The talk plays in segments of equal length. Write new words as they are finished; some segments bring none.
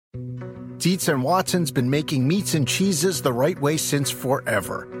Dietz and Watson's been making meats and cheeses the right way since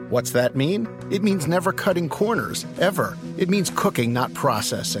forever. What's that mean? It means never cutting corners, ever. It means cooking, not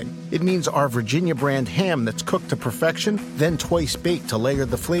processing. It means our Virginia brand ham that's cooked to perfection, then twice baked to layer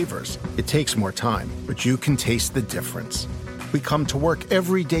the flavors. It takes more time, but you can taste the difference. We come to work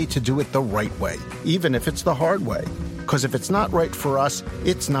every day to do it the right way, even if it's the hard way. Because if it's not right for us,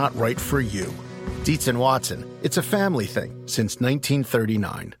 it's not right for you. Dietz and Watson, it's a family thing since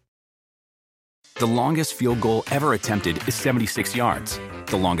 1939. The longest field goal ever attempted is 76 yards.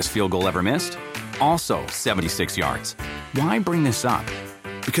 The longest field goal ever missed? Also 76 yards. Why bring this up?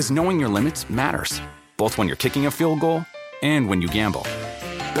 Because knowing your limits matters, both when you're kicking a field goal and when you gamble.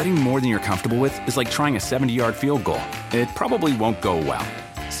 Betting more than you're comfortable with is like trying a 70-yard field goal. It probably won't go well.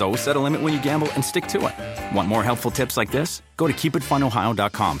 So set a limit when you gamble and stick to it. Want more helpful tips like this? Go to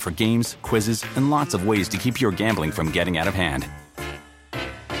keepitfunohio.com for games, quizzes, and lots of ways to keep your gambling from getting out of hand.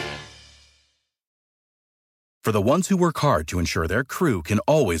 For the ones who work hard to ensure their crew can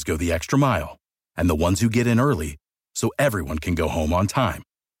always go the extra mile, and the ones who get in early so everyone can go home on time,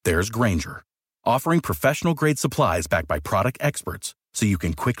 there's Grainger, offering professional-grade supplies backed by product experts so you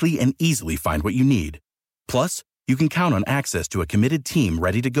can quickly and easily find what you need. Plus, you can count on access to a committed team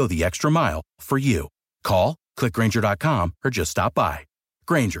ready to go the extra mile for you. Call, click Grainger.com, or just stop by.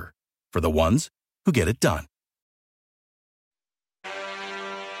 Grainger, for the ones who get it done.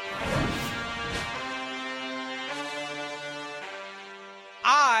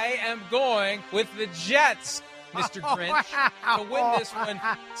 I am going with the Jets, Mr. Grinch, to win this one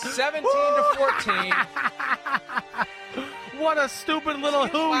 17-14. What a stupid little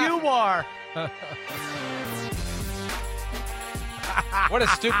who you are. What a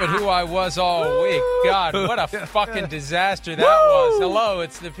stupid who I was all week. God, what a fucking disaster that was. Hello,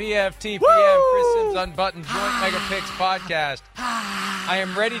 it's the PFT PM Chris Sims Unbuttoned Joint Mega Picks podcast. I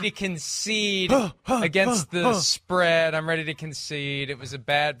am ready to concede against the spread. I'm ready to concede. It was a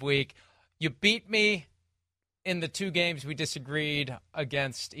bad week. You beat me in the two games we disagreed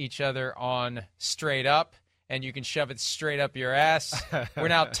against each other on straight up, and you can shove it straight up your ass. We're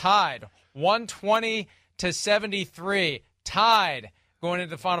now tied 120-73. Tied going into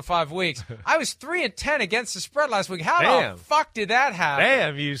the final 5 weeks. I was 3-10 against the spread last week. How the fuck did that happen?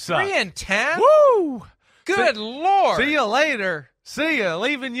 Damn, you suck. 3-10? Woo! Good Lord. See you later. See ya.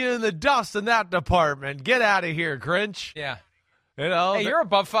 Leaving you in the dust in that department. Get out of here, Grinch. Yeah. You know. Hey, you're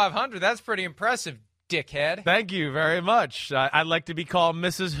above 500. That's pretty impressive, dickhead. Thank you very much. I'd like to be called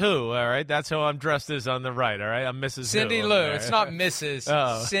Mrs. Who, all right? That's who I'm dressed as on the right, all right? I'm Mrs. Cindy Who. Lou. Right? It's not Mrs.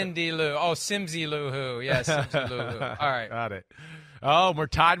 Oh. Cindy Lou. Oh, Simsy Lou Who. Yeah, Simsy Lou Who. All right. Got it. Oh, we're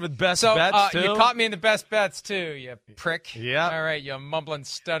tied with best bets, too? You caught me in the best bets, too, you prick. Yeah. All right, you mumbling,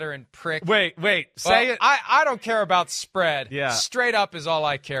 stuttering prick. Wait. Say it. I don't care about spread. Yeah. Straight up is all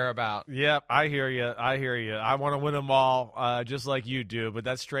I care about. Yep, I hear you. I want to win them all, just like you do. But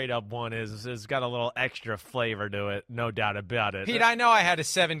that straight up one is got a little extra flavor to it, no doubt about it. Pete, I know I had a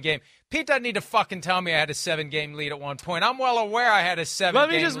 7-game. Pete doesn't need to fucking tell me I had a 7-game lead at one point. I'm well aware I had a 7-game lead. Let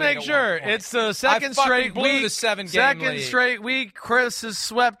me just make sure. It's the second straight week. The 7-game second lead. Straight week. Chris has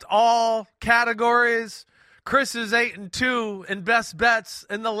swept all categories. Chris is 8-2 in best bets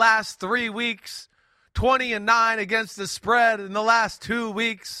in the last 3 weeks. 20-9 against the spread in the last 2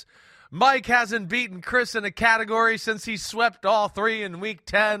 weeks. Mike hasn't beaten Chris in a category since he swept all 3 in week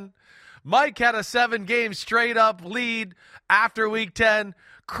 10. Mike had a 7-game straight up lead after week 10.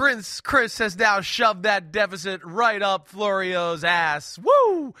 Chris has now shoved that deficit right up Florio's ass.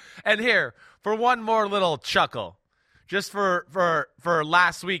 Woo! And here, for one more little chuckle, just for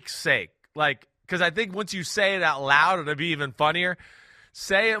last week's sake, like, because I think once you say it out loud, it'll be even funnier.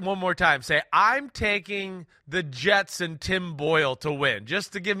 Say it one more time. Say, I'm taking the Jets and Tim Boyle to win,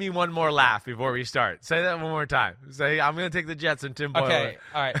 just to give me one more laugh before we start. Say that one more time. Say, I'm going to take the Jets and Tim Boyle. Okay,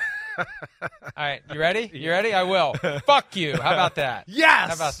 all right. All right, you ready? You ready? I will. Fuck you. How about that? Yes.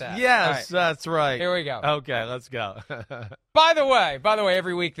 How about that? Yes, right. That's right. Here we go. Okay, let's go. By the way,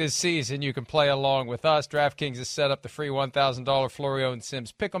 every week this season, you can play along with us. DraftKings has set up the free $1,000 Florio and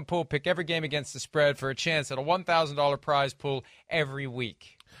Sims Pick'em pool. Pick every game against the spread for a chance at a $1,000 prize pool every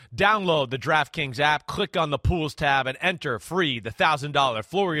week. Download the DraftKings app, click on the Pools tab, and enter free the $1,000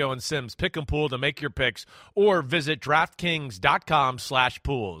 Florio and Sims Pick'em pool to make your picks, or visit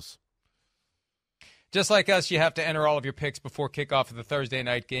DraftKings.com/pools. Just like us, you have to enter all of your picks before kickoff of the Thursday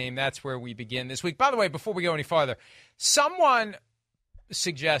night game. That's where we begin this week. By the way, before we go any farther, someone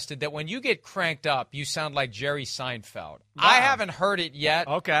suggested that when you get cranked up, you sound like Jerry Seinfeld. Wow. I haven't heard it yet.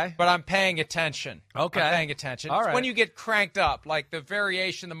 Okay. But I'm paying attention. Okay. I'm paying attention. All It's right. when you get cranked up, like the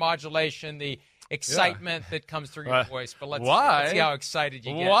variation, the modulation, the excitement that comes through your voice. But let's see how excited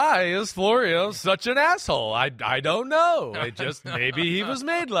you get. Why is Florio such an asshole? I don't know. It just maybe he was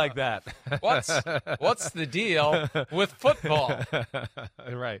made like that. What's the deal with football?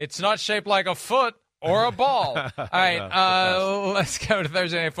 Right. It's not shaped like a foot or a ball. All right, let's go to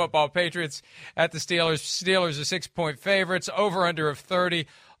Thursday Night Football. Patriots at the Steelers. Steelers are 6-point favorites. Over-under of 30.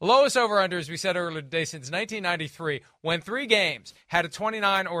 Lowest over-under, as we said earlier today, since 1993, when 3 games had a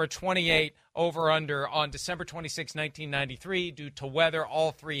 29 or a 28 over-under on December 26, 1993. Due to weather,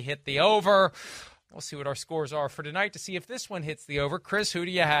 all 3 hit the over. We'll see what our scores are for tonight to see if this one hits the over. Chris, who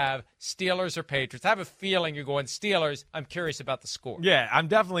do you have, Steelers or Patriots? I have a feeling you're going Steelers. I'm curious about the score. Yeah, I'm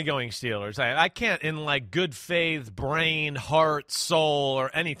definitely going Steelers. I can't, in like good faith, brain, heart, soul,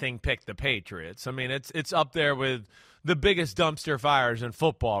 or anything, pick the Patriots. I mean, it's up there with the biggest dumpster fires in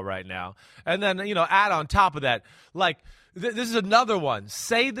football right now. And then, add on top of that, like, this is another one.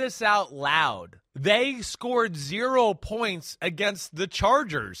 Say this out loud. They scored 0 points against the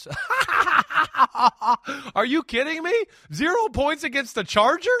Chargers. Are you kidding me? 0 points against the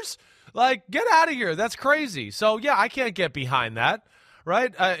Chargers? Like, get out of here. That's crazy. So, yeah, I can't get behind that,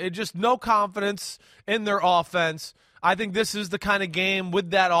 right? Just no confidence in their offense. I think this is the kind of game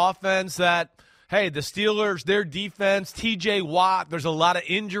with that offense that, hey, the Steelers, their defense, T.J. Watt, there's a lot of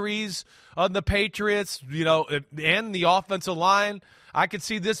injuries on the Patriots, and the offensive line. I could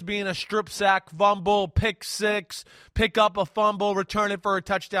see this being a strip sack, fumble, pick six, pick up a fumble, return it for a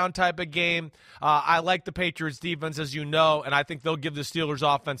touchdown type of game. I like the Patriots defense, as you know, and I think they'll give the Steelers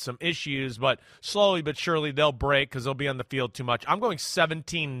offense some issues, but slowly but surely they'll break because they'll be on the field too much. I'm going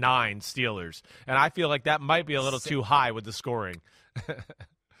 17-9 Steelers, and I feel like that might be a little too high with the scoring.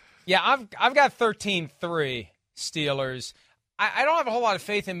 Yeah, I've got 13-3 Steelers. I don't have a whole lot of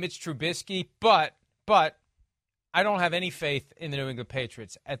faith in Mitch Trubisky, but I don't have any faith in the New England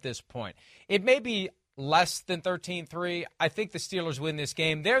Patriots at this point. It may be less than 13-3. I think the Steelers win this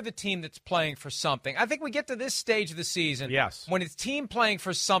game. They're the team that's playing for something. I think we get to this stage of the season when it's team playing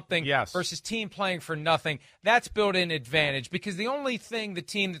for something versus team playing for nothing. That's built-in advantage because the only thing the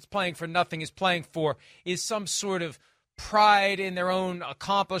team that's playing for nothing is playing for is some sort of pride in their own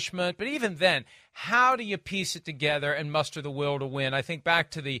accomplishment. But even then, how do you piece it together and muster the will to win? I think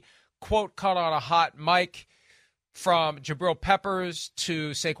back to the quote caught on a hot mic from Jabril Peppers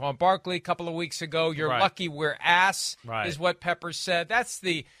to Saquon Barkley a couple of weeks ago. You're lucky we're ass, is what Peppers said. That's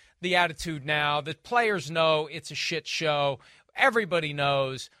the attitude now. The players know it's a shit show. Everybody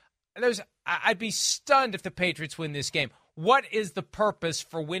knows. I'd be stunned if the Patriots win this game. What is the purpose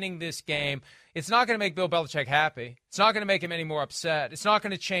for winning this game? It's not going to make Bill Belichick happy. It's not going to make him any more upset. It's not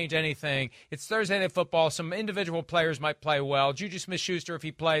going to change anything. It's Thursday Night Football. Some individual players might play well. Juju Smith-Schuster, if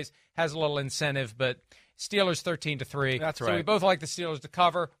he plays, has a little incentive, but Steelers 13-3. That's right. So we both like the Steelers to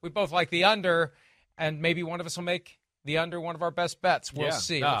cover. We both like the under, and maybe one of us will make the under one of our best bets. We'll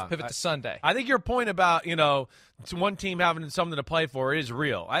see. Let's pivot to Sunday. I think your point about, one team having something to play for is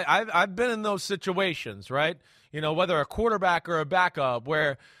real. I've been in those situations, right? Whether a quarterback or a backup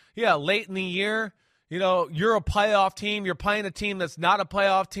where, late in the year, you're a playoff team. You're playing a team that's not a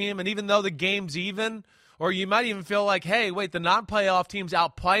playoff team. And even though the game's even, or you might even feel like, hey, wait, the non-playoff team's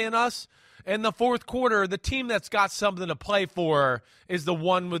outplaying us. In the fourth quarter, the team that's got something to play for is the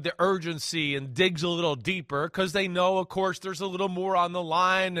one with the urgency and digs a little deeper because they know, of course, there's a little more on the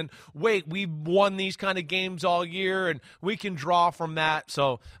line. And wait, we've won these kind of games all year, and we can draw from that.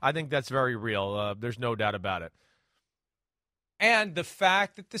 So I think that's very real. There's no doubt about it. And the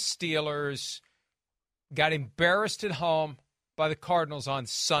fact that the Steelers got embarrassed at home by the Cardinals on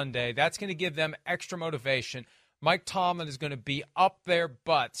Sunday, that's going to give them extra motivation. Mike Tomlin is going to be up their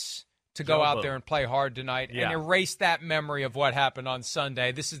butts to go out there and play hard tonight and erase that memory of what happened on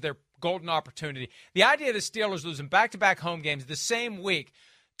Sunday. This is their golden opportunity. The idea of the Steelers losing back-to-back home games the same week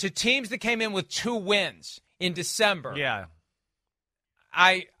to teams that came in with 2 wins in December. Yeah.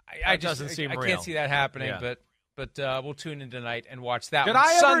 I doesn't seem real. I can't see that happening, but we'll tune in tonight and watch that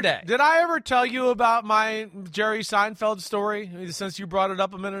Sunday. Did I ever tell you about my Jerry Seinfeld story since you brought it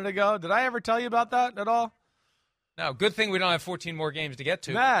up a minute ago? Did I ever tell you about that at all? No, good thing we don't have 14 more games to get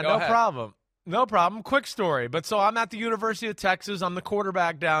to. Nah, no problem. No problem. Quick story. But so I'm at the University of Texas. I'm the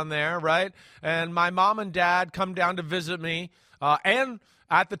quarterback down there, right? And my mom and dad come down to visit me. And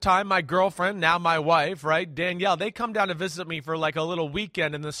at the time, my girlfriend, now my wife, right, Danielle, they come down to visit me for like a little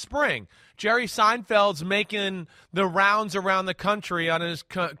weekend in the spring. Jerry Seinfeld's making the rounds around the country on his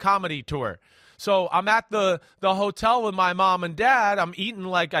comedy tour. So I'm at the hotel with my mom and dad. I'm eating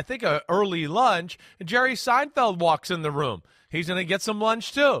I think an early lunch. And Jerry Seinfeld walks in the room. He's going to get some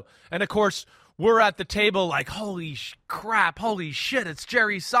lunch too. And, of course, we're at the table like, holy crap, holy shit, it's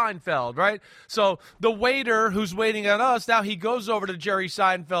Jerry Seinfeld, right? So the waiter who's waiting on us, now he goes over to Jerry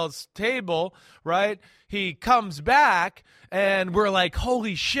Seinfeld's table, right? He comes back, and we're like,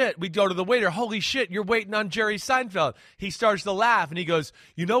 holy shit. We go to the waiter, holy shit, you're waiting on Jerry Seinfeld. He starts to laugh, and he goes,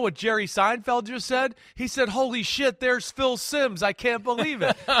 you know what Jerry Seinfeld just said? He said, holy shit, there's Phil Simms. I can't believe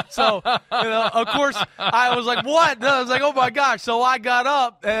it. So, of course, I was like, what? And I was like, oh, my gosh. So I got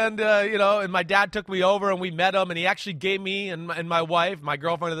up, and, and my dad took me over, and we met him, and he actually gave me and my wife, my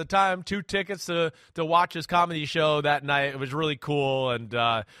girlfriend at the time, 2 tickets to watch his comedy show that night. It was really cool, and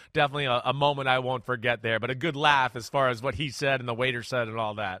definitely a moment I won't forget there, but a good laugh as far as what he said and the waiter said and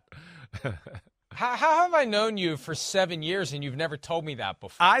all that. How have I known you for 7 years and you've never told me that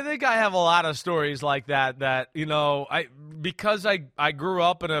before? I think I have a lot of stories like that because I grew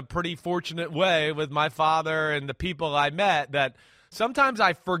up in a pretty fortunate way with my father and the people I met, that sometimes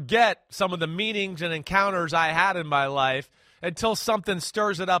I forget some of the meetings and encounters I had in my life until something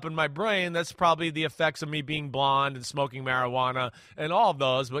stirs it up in my brain. That's probably the effects of me being blonde and smoking marijuana and all of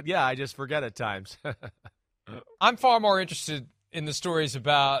those. But, yeah, I just forget at times. I'm far more interested in the stories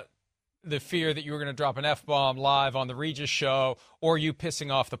about the fear that you were going to drop an F-bomb live on the Regis show, or you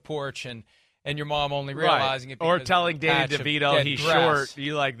pissing off the porch and your mom only realizing it. Or telling Danny DeVito he's short.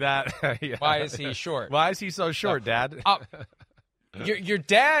 You like that? Yeah. Why is he short? Why is he so short, Dad? Your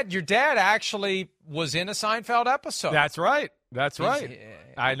dad actually was in a Seinfeld episode. That's right.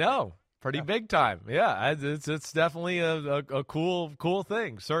 I know. Pretty big time. Yeah, it's definitely a cool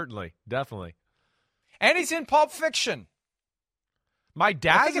thing. Certainly, definitely. And he's in Pulp Fiction. My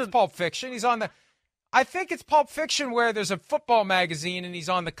dad. I think it's Pulp Fiction. I think it's Pulp Fiction where there's a football magazine and he's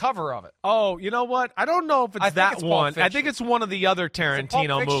on the cover of it. Oh, you know what? I don't know if it's that one. I think it's one of the other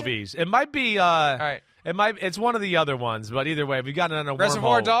Tarantino movies. It might be. All right. It's one of the other ones, but either way, we got it on a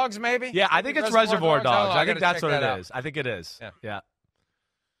Reservoir wormhole. Dogs, maybe? Yeah, I think it's Reservoir Dogs. I think that's what it is. I think it is. Yeah.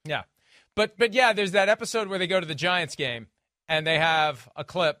 But yeah, there's that episode where they go to the Giants game and they have a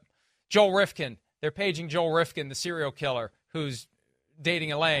clip. Joel Rifkin. They're paging Joel Rifkin, the serial killer, who's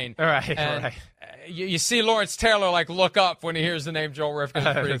dating Elaine. Right. You see Lawrence Taylor look up when he hears the name Joel Rifkin.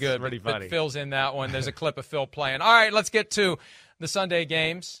 It's pretty good. Pretty funny. But Phil's in that one. There's a clip of Phil playing. All right, let's get to the Sunday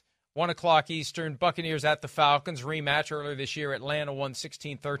games. 1 o'clock Eastern, Buccaneers at the Falcons. Rematch earlier this year. Atlanta won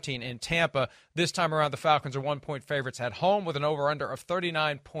 16-13 in Tampa. This time around, the Falcons are 1-point favorites at home with an over-under of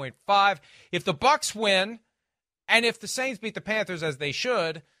 39.5. If the Bucs win, and if the Saints beat the Panthers as they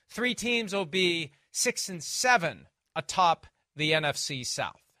should, 3 teams will be 6-7 atop the NFC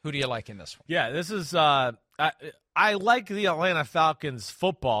South. Who do you like in this one? Yeah, this is I like the Atlanta Falcons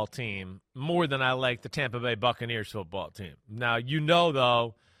football team more than I like the Tampa Bay Buccaneers football team. Now,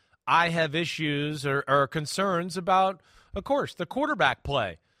 though, I have issues or concerns about, of course, the quarterback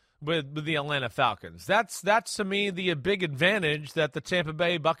play with the Atlanta Falcons. That's to me the big advantage that the Tampa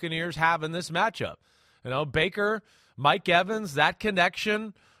Bay Buccaneers have in this matchup. Baker, Mike Evans, that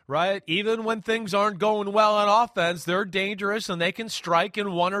connection, right? Even when things aren't going well on offense, they're dangerous and they can strike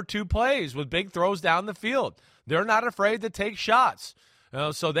in 1 or 2 plays with big throws down the field. They're not afraid to take shots.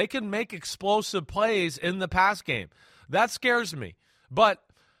 So they can make explosive plays in the pass game. That scares me. But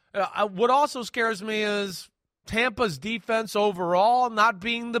what also scares me is Tampa's defense overall not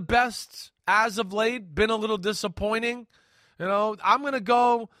being the best as of late, been a little disappointing. I'm going to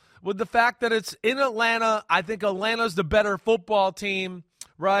go with the fact that it's in Atlanta. I think Atlanta's the better football team,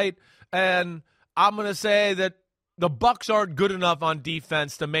 right? And I'm going to say that the Bucs aren't good enough on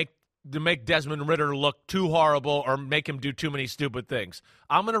defense to make Desmond Ridder look too horrible or make him do too many stupid things.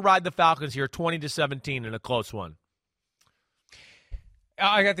 I'm going to ride the Falcons here 20-17 in a close one.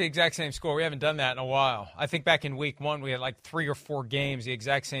 I got the exact same score. We haven't done that in a while. I think back in week 1, we had 3 or 4 games, the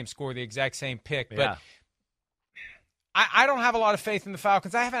exact same score, the exact same pick. But yeah. I don't have a lot of faith in the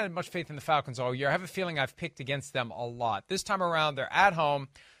Falcons. I haven't had much faith in the Falcons all year. I have a feeling I've picked against them a lot. This time around, they're at home.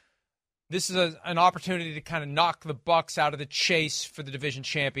 This is an opportunity to kind of knock the Bucs out of the chase for the division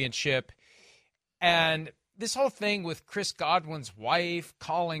championship. And this whole thing with Chris Godwin's wife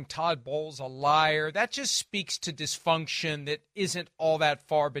calling Todd Bowles a liar, that just speaks to dysfunction that isn't all that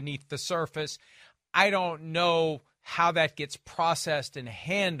far beneath the surface. I don't know how that gets processed and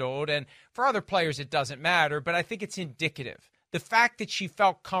handled, and for other players it doesn't matter, but I think it's indicative. The fact that she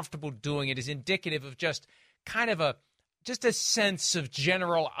felt comfortable doing it is indicative of just kind of a sense of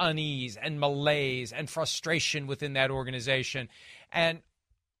general unease and malaise and frustration within that organization. And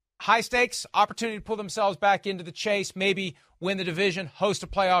high stakes, opportunity to pull themselves back into the chase, maybe win the division, host a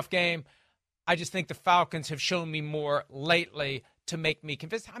playoff game. I just think the Falcons have shown me more lately to make me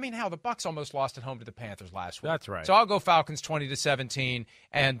convinced. I mean, the Bucs almost lost at home to the Panthers last week. That's right. So I'll go Falcons 20-17,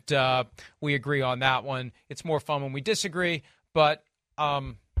 and we agree on that one. It's more fun when we disagree, but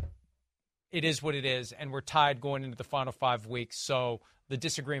it is what it is, and we're tied going into the final 5 weeks, so the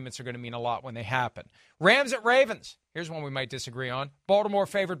disagreements are going to mean a lot when they happen. Rams at Ravens. Here's one we might disagree on. Baltimore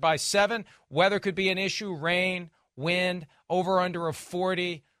favored by 7. Weather could be an issue. Rain, wind, over/under of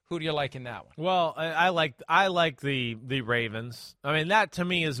 40. Who do you like in that one? Well, I like the Ravens. I mean, that to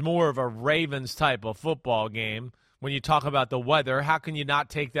me is more of a Ravens type of football game. When you talk about the weather, how can you not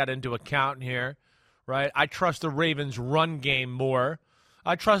take that into account here, right? I trust the Ravens' run game more.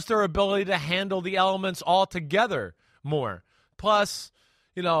 I trust their ability to handle the elements altogether more. Plus,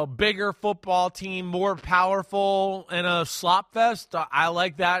 bigger football team, more powerful, and a slop fest. I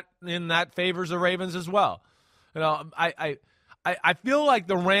like that, and that favors the Ravens as well. I feel like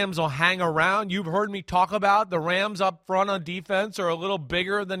the Rams will hang around. You've heard me talk about the Rams up front on defense are a little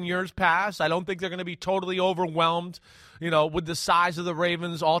bigger than years past. I don't think they're going to be totally overwhelmed, with the size of the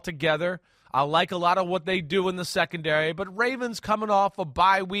Ravens altogether. I like a lot of what they do in the secondary, but Ravens coming off a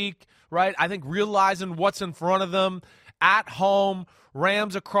bye week, right? I think realizing what's in front of them at home,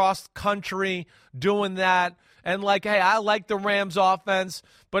 Rams across country doing that. And hey, I like the Rams offense,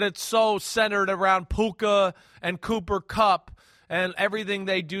 but it's so centered around Puka and Cooper Kupp and everything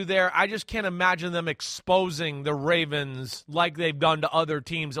they do there. I just can't imagine them exposing the Ravens like they've done to other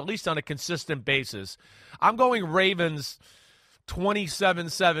teams, at least on a consistent basis. I'm going Ravens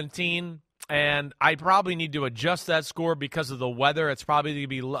 27-17. And I probably need to adjust that score because of the weather. It's probably going to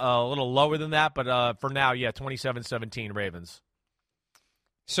be a little lower than that. But for now, 27-17 Ravens.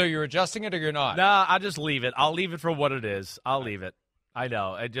 So you're adjusting it or you're not? Nah, I'll just leave it. I'll leave it for what it is. I'll leave it. I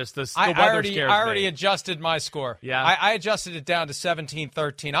know. The weather scares me. I already adjusted my score. Yeah. I adjusted it down to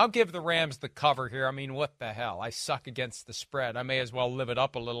 17-13. I'll give the Rams the cover here. I mean, what the hell? I suck against the spread. I may as well live it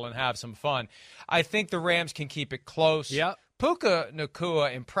up a little and have some fun. I think the Rams can keep it close. Yep. Puka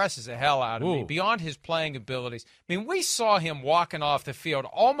Nacua impresses the hell out of me beyond his playing abilities. I mean, we saw him walking off the field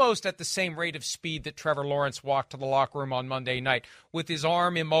almost at the same rate of speed that Trevor Lawrence walked to the locker room on Monday night with his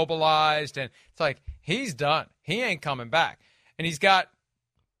arm immobilized. And it's like, he's done. He ain't coming back. And he's got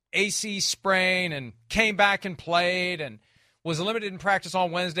AC sprain and came back and played and was limited in practice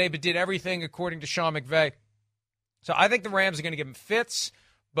on Wednesday but did everything according to Sean McVay. So I think the Rams are going to give him fits,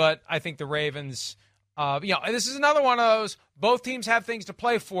 but I think the Ravens – this is another one of those. Both teams have things to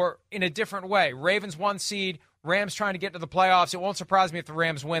play for in a different way. Ravens 1 seed, Rams trying to get to the playoffs. It won't surprise me if the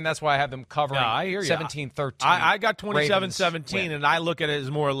Rams win. That's why I have them covering 17-13. I got 27-17, and I look at it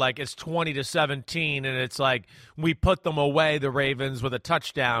as more like it's 20-17, and it's like we put them away, the Ravens, with a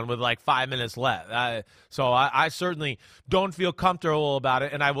touchdown with 5 minutes left. So I certainly don't feel comfortable about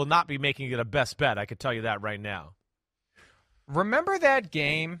it, and I will not be making it a best bet. I can tell you that right now. Remember that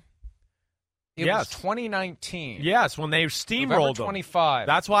game? It was 2019. Yes, when they steamrolled November 25.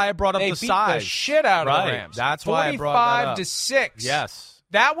 That's why I brought up the size. They beat the shit out of the Rams. That's why I brought that up. 45-6. Yes.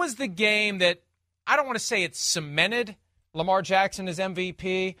 That was the game that, I don't want to say it cemented Lamar Jackson as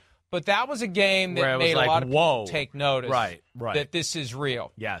MVP, but that was a game that made a lot of people take notice that this is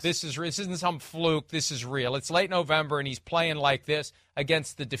real. Yes. This isn't some fluke. This is real. It's late November, and he's playing like this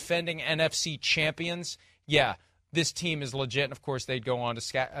against the defending NFC champions. Yeah. This team is legit, and of course they'd go on to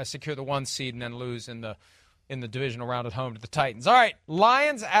secure the 1 seed and then lose in the divisional round at home to the Titans. All right,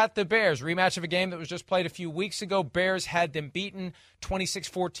 Lions at the Bears. Rematch of a game that was just played a few weeks ago. Bears had them beaten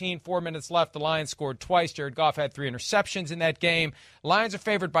 26-14, 4 minutes left. The Lions scored twice. Jared Goff had 3 interceptions in that game. Lions are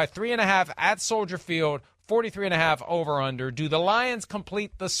favored by 3.5 at Soldier Field, 43.5 over-under. Do the Lions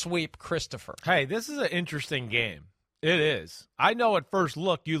complete the sweep, Christopher? Hey, this is an interesting game. It is. I know at first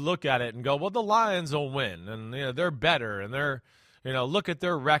look, you look at it and go, well, the Lions will win, and they're better, and they're, look at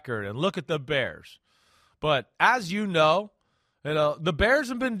their record and look at the Bears. But as you know, the Bears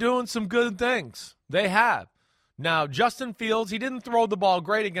have been doing some good things. They have. Now, Justin Fields, he didn't throw the ball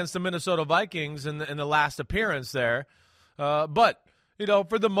great against the Minnesota Vikings in the last appearance there, but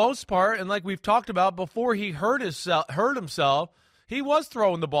for the most part, and like we've talked about before, he hurt himself. He was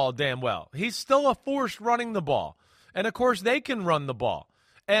throwing the ball damn well. He's still a force running the ball. And, of course, they can run the ball.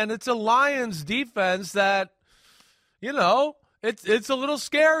 And it's a Lions defense that, it's a little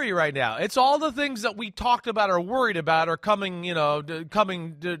scary right now. It's all the things that we talked about or worried about are coming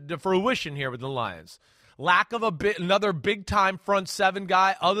to fruition here with the Lions. Lack of another big-time front seven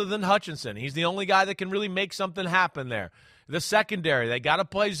guy other than Hutchinson. He's the only guy that can really make something happen there. The secondary, they got to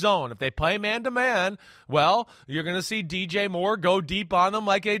play zone. If they play man-to-man, well, you're going to see DJ Moore go deep on them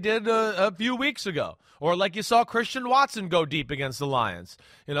like they did a few weeks ago. Or like you saw Christian Watson go deep against the Lions.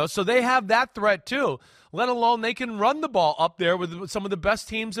 So they have that threat too, let alone they can run the ball up there with some of the best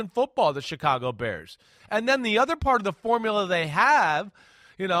teams in football, the Chicago Bears. And then the other part of the formula they have,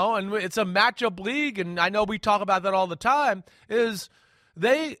 and it's a matchup league, and I know we talk about that all the time, is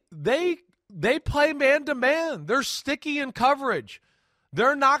they play man-to-man. They're sticky in coverage.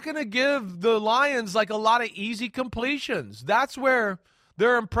 They're not going to give the Lions like a lot of easy completions. That's where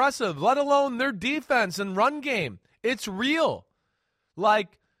they're impressive, let alone their defense and run game. It's real.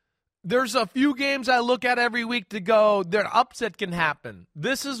 Like, there's a few games I look at every week to go, their upset can happen.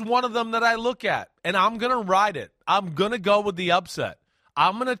 This is one of them that I look at, and I'm going to ride it. I'm going to go with the upset.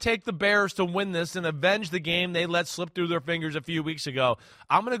 I'm going to take the Bears to win this and avenge the game they let slip through their fingers a few weeks ago.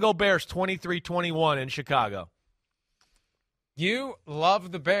 I'm going to go Bears 23-21 in Chicago. You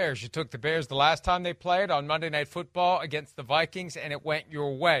love the Bears. You took the Bears the last time they played on Monday Night Football against the Vikings, and it went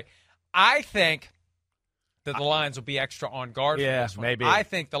your way. I think that the Lions will be extra on guard for this one. Maybe. I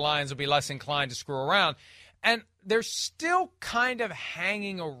think the Lions will be less inclined to screw around. And they're still kind of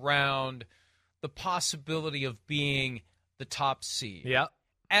hanging around the possibility of being the top seed. Yeah.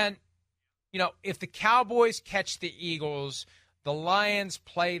 And, if the Cowboys catch the Eagles, the Lions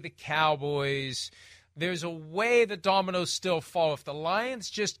play the Cowboys, there's a way the dominoes still fall. If the Lions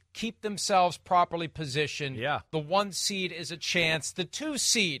just keep themselves properly positioned, the 1 seed is a chance. The 2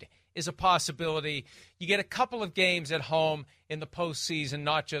 seed is a possibility. You get a couple of games at home in the postseason,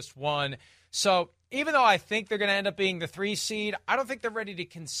 not just one. So even though I think they're going to end up being the 3 seed, I don't think they're ready to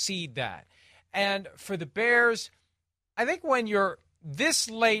concede that. And for the Bears, I think when you're this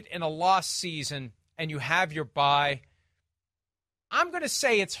late in a lost season and you have your bye, I'm going to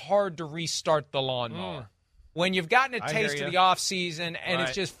say it's hard to restart the lawnmower. When you've gotten a taste of the offseason and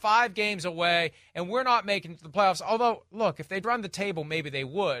it's just 5 games away and we're not making it to the playoffs. Although, look, if they'd run the table, maybe they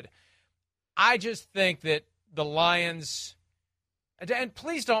would. I just think that the Lions, and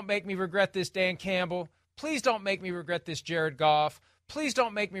please don't make me regret this, Dan Campbell. Please don't make me regret this, Jared Goff. Please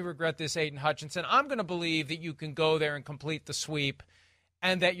don't make me regret this, Aiden Hutchinson. I'm going to believe that you can go there and complete the sweep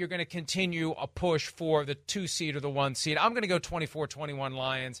and that you're going to continue a push for the 2 seed or the 1 seed. I'm going to go 24-21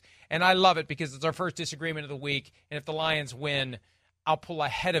 Lions, and I love it because it's our first disagreement of the week, and if the Lions win, I'll pull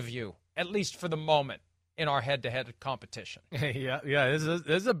ahead of you, at least for the moment, in our head-to-head competition. Yeah, this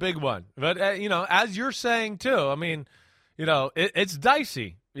is a big one. But, as you're saying, too, I mean, it's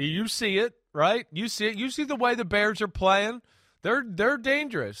dicey. You see it, right? You see it. You see the way the Bears are playing. They're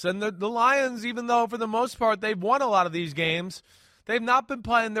dangerous. And the Lions, even though for the most part they've won a lot of these games, they've not been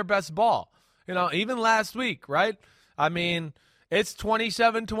playing their best ball. Even last week, right? I mean, it's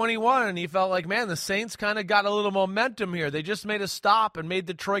 27-21, and you felt like, man, the Saints kind of got a little momentum here. They just made a stop and made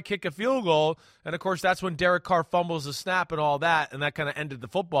Detroit kick a field goal. And, of course, that's when Derek Carr fumbles the snap and all that, and that kind of ended the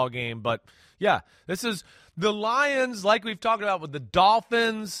football game. But, yeah, this is the Lions, like we've talked about with the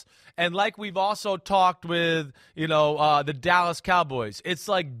Dolphins, and like we've also talked with, the Dallas Cowboys. It's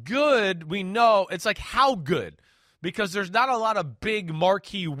like good. We know. It's like how good. Because there's not a lot of big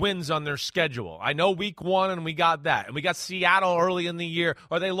marquee wins on their schedule. I know week 1, and we got that. And we got Seattle early in the year,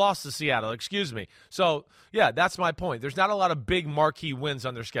 or they lost to Seattle, excuse me. So, yeah, that's my point. There's not a lot of big marquee wins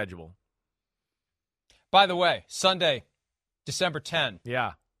on their schedule. By the way, Sunday, December 10.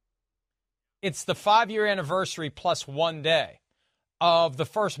 Yeah. It's the 5-year anniversary plus 1 day of the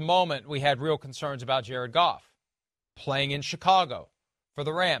first moment we had real concerns about Jared Goff playing in Chicago for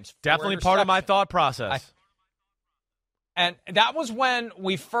the Rams. Definitely part of my thought process. And that was when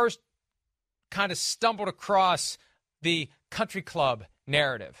we first kind of stumbled across the country club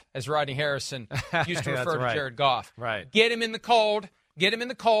narrative, as Rodney Harrison used to refer to Jared Goff. Right. Get him in the cold,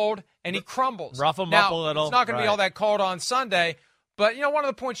 and he crumbles. Rough him up a little. It's not going to be all that cold on Sunday, but, one of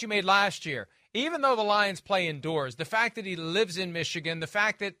the points you made last year, even though the Lions play indoors, the fact that he lives in Michigan, the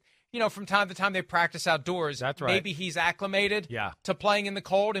fact that, from time to time they practice outdoors. That's right. Maybe he's acclimated to playing in the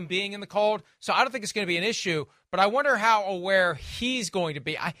cold and being in the cold. So I don't think it's going to be an issue, but I wonder how aware he's going to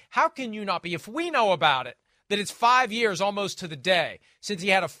be. How can you not be? If we know about it, that it's 5 years almost to the day since he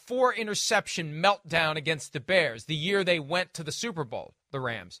had a 4-interception meltdown against the Bears, the year they went to the Super Bowl, the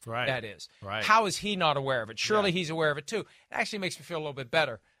Rams, that is. Right. How is he not aware of it? Surely he's aware of it too. It actually makes me feel a little bit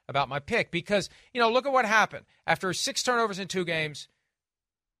better about my pick because, look at what happened. After 6 turnovers in 2 games,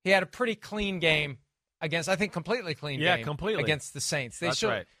 he had a pretty clean game against, I think, completely clean game against the Saints.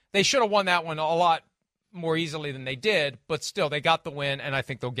 They should have won that one a lot more easily than they did, but still, they got the win, and I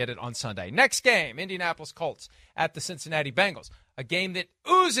think they'll get it on Sunday. Next game, Indianapolis Colts at the Cincinnati Bengals. a game that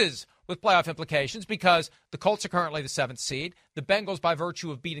oozes with playoff implications because the Colts are currently the 7th seed. The Bengals, by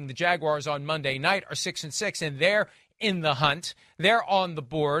virtue of beating the Jaguars on Monday night, are 6-6, and they're in the hunt. They're on the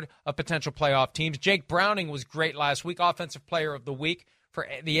board of potential playoff teams. Jake Browning was great last week, Offensive Player of the Week for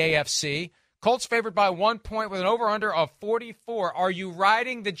the AFC. Colts favored by 1 point with an over-under of 44. Are you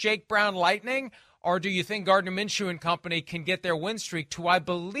riding the Jake Brown Lightning, or do you think Gardner Minshew and company can get their win streak to, I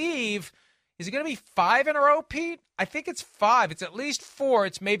believe, is it going to be 5 in a row, Pete? I think it's 5. It's at least 4.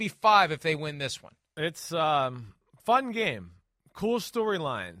 It's maybe 5 if they win this one. It's fun game. Cool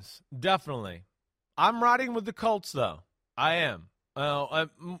storylines, definitely. I'm riding with the Colts, though. I am. I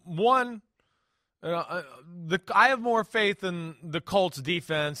have more faith in the Colts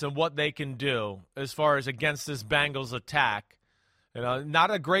defense and what they can do as far as against this Bengals attack.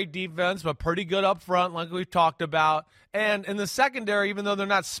 Not a great defense, but pretty good up front, like we've talked about. And in the secondary, even though they're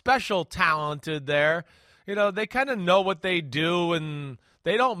not special talented there, they kind of know what they do, and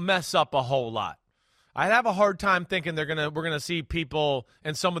they don't mess up a whole lot. I have a hard time thinking we're gonna see people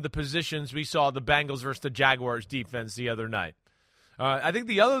in some of the positions we saw the Bengals versus the Jaguars defense the other night. I think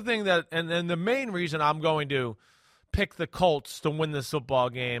the other thing and the main reason I'm going to pick the Colts to win this football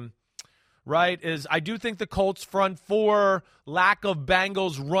game, right, is I do think the Colts front four, lack of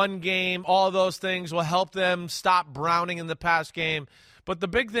Bengals run game, all those things will help them stop Browning in the pass game. But the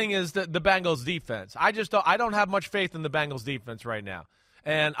big thing is the Bengals defense. I don't have much faith in the Bengals defense right now.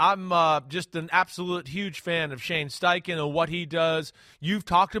 And I'm just an absolute huge fan of Shane Steichen and what he does. You've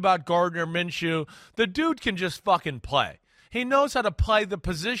talked about Gardner Minshew. The dude can just fucking play. He knows how to play the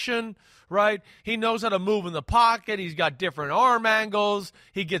position, right? He knows how to move in the pocket. He's got different arm angles.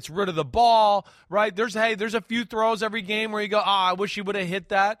 He gets rid of the ball, right? There's a few throws every game where you go, I wish he would have hit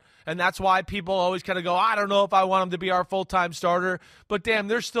that. And that's why people always kind of go, I don't know if I want him to be our full-time starter. But, damn,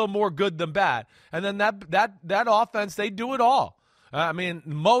 there's still more good than bad. And then that offense, they do it all.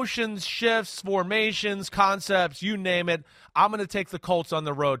 Motions, shifts, formations, concepts, you name it. I'm going to take the Colts on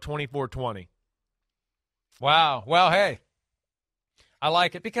the road 24-20. Wow. Well, hey, I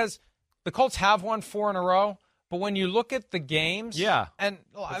like it because the Colts have won 4 in a row. But when you look at the games, and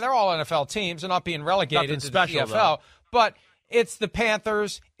they're all NFL teams. They're not being relegated to the CFL. Though. But it's the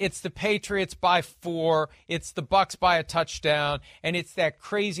Panthers, it's the Patriots by 4, it's the Bucs by a touchdown, and it's that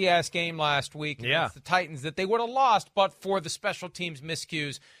crazy-ass game last week against the Titans that they would have lost but for the special teams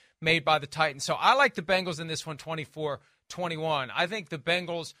miscues made by the Titans. So I like the Bengals in this one 24-21. I think the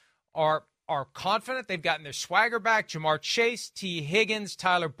Bengals are confident. They've gotten their swagger back. Jamar Chase, T. Higgins,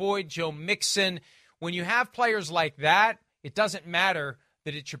 Tyler Boyd, Joe Mixon. When you have players like that, it doesn't matter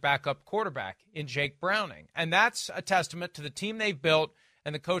that it's your backup quarterback in Jake Browning. And that's a testament to the team they've built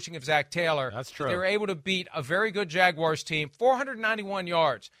and the coaching of Zach Taylor. That's true. They were able to beat a very good Jaguars team, 491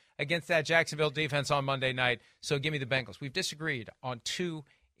 yards against that Jacksonville defense on Monday night. So give me the Bengals. We've disagreed on 2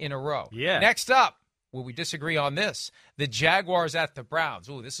 in a row. Yeah. Next up, will we disagree on this? The Jaguars at the Browns.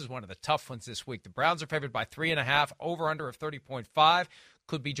 Ooh, this is one of the tough ones this week. The Browns are favored by 3.5, over-under of 30.5.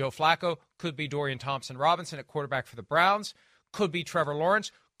 Could be Joe Flacco, could be Dorian Thompson-Robinson at quarterback for the Browns. Could be Trevor Lawrence,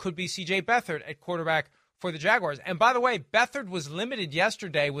 could be C.J. Beathard at quarterback for the Jaguars. And by the way, Beathard was limited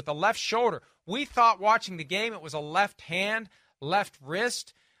yesterday with a left shoulder. We thought watching the game it was a left hand, left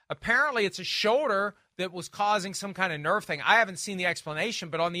wrist. Apparently it's a shoulder that was causing some kind of nerve thing. I haven't seen the explanation,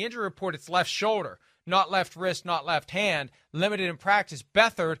 but on the injury report it's left shoulder, not left wrist, not left hand. Limited in practice.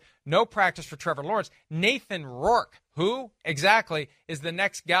 Beathard, no practice for Trevor Lawrence. Nathan Rourke, who exactly is the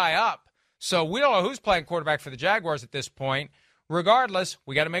next guy up. So we don't know who's playing quarterback for the Jaguars at this point. Regardless,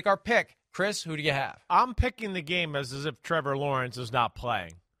 we got to make our pick. Chris, who do you have? I'm picking the game as if Trevor Lawrence is not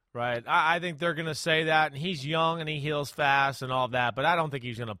playing, right? I think they're going to say that, and he's young and he heals fast and all that, but I don't think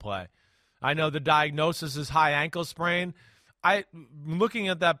he's going to play. I know the diagnosis is high ankle sprain. Looking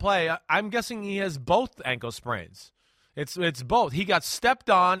at that play, I'm guessing he has both ankle sprains. It's both. He got stepped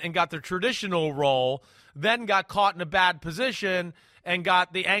on and got the traditional roll, then got caught in a bad position and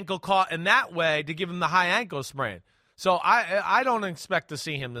got the ankle caught in that way to give him the high ankle sprain. So I don't expect to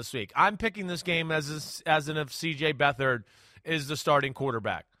see him this week. I'm picking this game as in if C.J. Beathard is the starting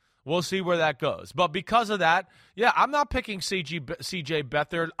quarterback. We'll see where that goes. But because of that, I'm not picking C.J.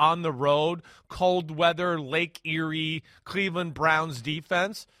 Beathard on the road, cold weather, Lake Erie, Cleveland Browns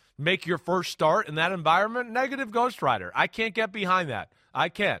defense. Make your first start in that environment, negative Ghost Rider. I can't get behind that. I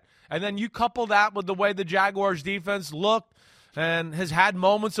can't. And then you couple that with the way the Jaguars defense looked and has had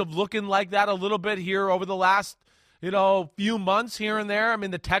moments of looking like that a little bit here over the last few months here and there. I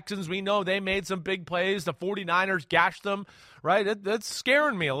mean, the Texans, we know they made some big plays. The 49ers gashed them, right? It's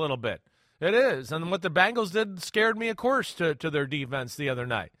scaring me a little bit. It is. And what the Bengals did scared me, of course, to their defense the other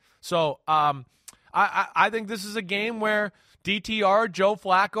night. So I think this is a game where DTR, Joe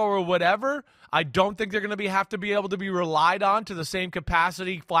Flacco, or whatever, I don't think they're going to have to be able to be relied on to the same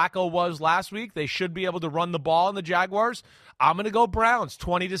capacity Flacco was last week. They should be able to run the ball in the Jaguars. I'm going to go Browns,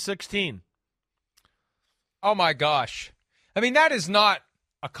 20-16. Oh, my gosh. I mean, that is not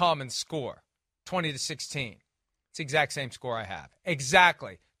a common score, 20-16. It's the exact same score I have.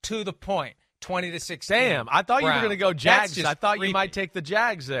 Exactly. To the point. 20-16. Damn, I thought you were going to go Jags. I thought creepy. You might take the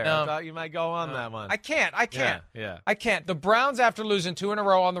Jags there. No. I thought you might go on that one. I can't. Yeah. I can't. The Browns, after losing 2 in a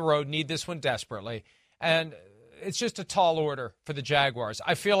row on the road, need this one desperately. And it's just a tall order for the Jaguars.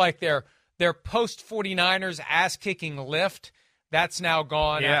 I feel like their post-49ers ass-kicking lift, that's now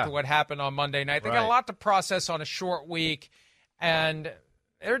gone after what happened on Monday night. They got a lot to process on a short week. And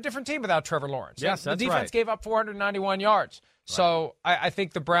they're a different team without Trevor Lawrence. Yes, that's the defense gave up 491 yards. Right. So I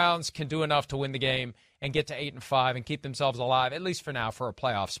think the Browns can do enough to win the game and get to 8-5 and keep themselves alive, at least for now, for a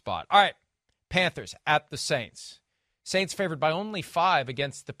playoff spot. All right, Panthers at the Saints. Saints favored by only 5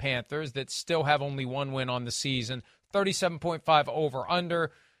 against the Panthers that still have only 1 win on the season. 37.5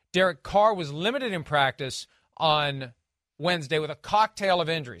 over-under. Derek Carr was limited in practice on Wednesday with a cocktail of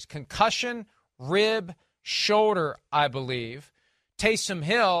injuries. Concussion, rib, shoulder, I believe. Taysom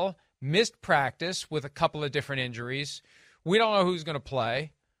Hill missed practice with a couple of different injuries. We don't know who's going to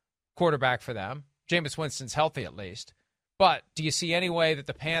play quarterback for them. Jameis Winston's healthy at least. But do you see any way that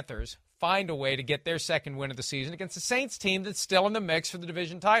the Panthers find a way to get their second win of the season against the Saints team that's still in the mix for the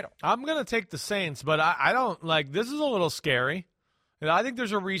division title? I'm going to take the Saints, but I don't like this is a little scary. And I think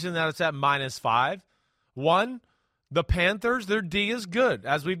there's a reason that it's at -5. One, the Panthers, their D is good,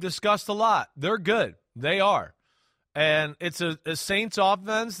 as we've discussed a lot. They're good. They are. And it's a Saints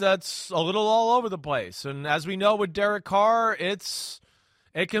offense that's a little all over the place. And as we know with Derek Carr, it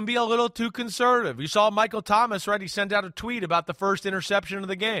can be a little too conservative. You saw Michael Thomas, right? He sent out a tweet about the first interception of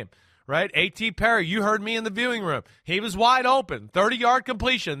the game, right? A.T. Perry, you heard me in the viewing room. He was wide open, 30-yard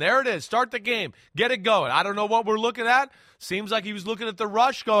completion. There it is. Start the game. Get it going. I don't know what we're looking at. Seems like he was looking at the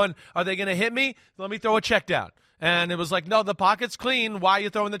rush going, are they going to hit me? Let me throw a check down. And it was like, no, the pocket's clean. Why are you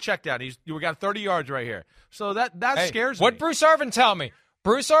throwing the check down? You got 30 yards right here. So that scares me. What Bruce Irvin tell me?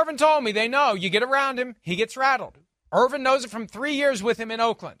 Bruce Irvin told me they know you get around him, he gets rattled. Irvin knows it from 3 years with him in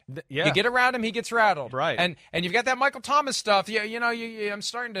Oakland. Yeah. You get around him, he gets rattled. Right. And you've got that Michael Thomas stuff. I'm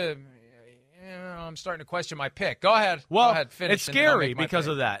starting to question my pick. Go ahead. Well, Go ahead, finish. It's scary because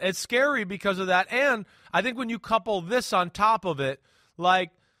of that. It's scary because of that. And I think when you couple this on top of it,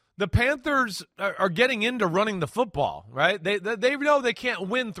 like, the Panthers are getting into running the football, right? They know they can't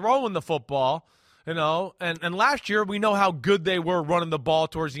win throwing the football, and last year we know how good they were running the ball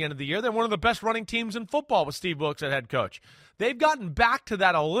towards the end of the year. They're one of the best running teams in football with Steve Wilks at head coach. They've gotten back to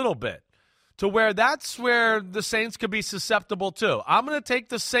that a little bit, to where that's where the Saints could be susceptible too. I'm going to take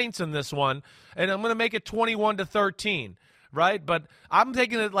the Saints in this one, and I'm going to make it 21-13. Right, but I'm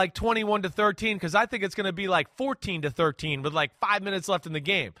taking it like 21-13 because I think it's going to be like 14-13 with like 5 minutes left in the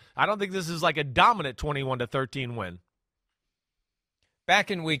game. I don't think this is like a dominant 21-13 win.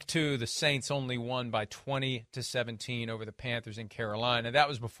 Back in week 2, the Saints only won by 20-17 over the Panthers in Carolina. That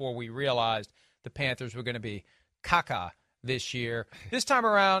was before we realized the Panthers were going to be caca this year. This time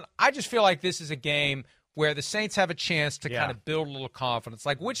around, I just feel like this is a game where the Saints have a chance to kind of build a little confidence.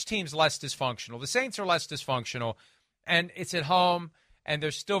 Like, which team's less dysfunctional? The Saints are less dysfunctional. And it's at home, and they're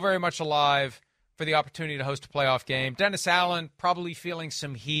still very much alive for the opportunity to host a playoff game. Dennis Allen probably feeling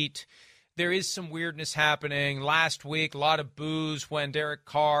some heat. There is some weirdness happening. Last week, a lot of boos when Derek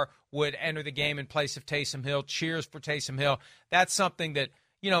Carr would enter the game in place of Taysom Hill. Cheers for Taysom Hill. That's something that,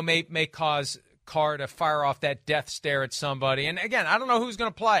 may cause Carr to fire off that death stare at somebody. And, again, I don't know who's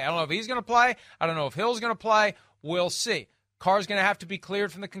going to play. I don't know if he's going to play. I don't know if Hill's going to play. We'll see. Carr's going to have to be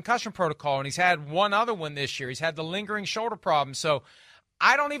cleared from the concussion protocol, and he's had one other one this year. He's had the lingering shoulder problem. So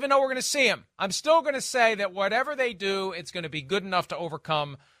I don't even know we're going to see him. I'm still going to say that whatever they do, it's going to be good enough to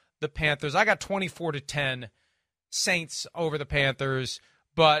overcome the Panthers. I got 24-10 Saints over the Panthers,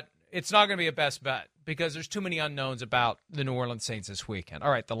 but it's not going to be a best bet because there's too many unknowns about the New Orleans Saints this weekend.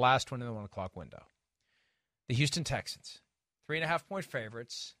 All right, the last one in the 1 o'clock window. The Houston Texans, 3.5-point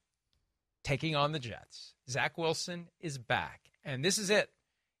favorites, taking on the Jets. Zach Wilson is back, and this is it.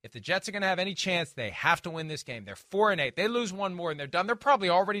 If the Jets are going to have any chance, they have to win this game. They're 4-8. They lose one more, and they're done. They're probably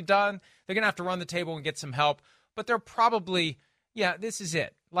already done. They're going to have to run the table and get some help, but they're probably, this is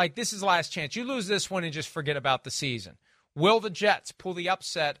it. Like, this is the last chance. You lose this one and just forget about the season. Will the Jets pull the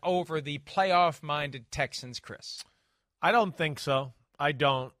upset over the playoff-minded Texans, Chris? I don't think so. I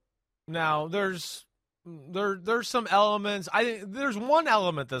don't. Now, there's some elements. I think there's one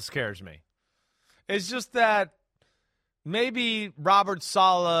element that scares me. It's just that maybe Robert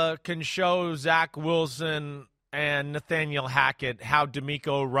Saleh can show Zach Wilson and Nathaniel Hackett how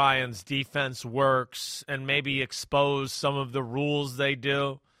DeMeco Ryans' defense works and maybe expose some of the rules they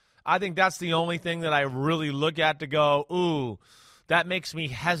do. I think that's the only thing that I really look at to go, ooh, that makes me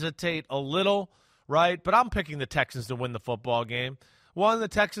hesitate a little, right? But I'm picking the Texans to win the football game. One, the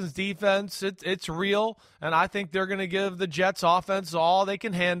Texans' defense, it's real, and I think they're going to give the Jets' offense all they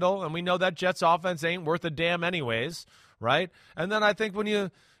can handle, and we know that Jets' offense ain't worth a damn anyways, right? And then I think when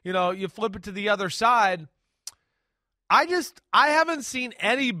you flip it to the other side, I haven't seen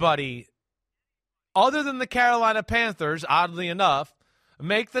anybody other than the Carolina Panthers, oddly enough,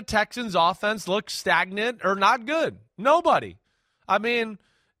 make the Texans' offense look stagnant or not good. Nobody. I mean,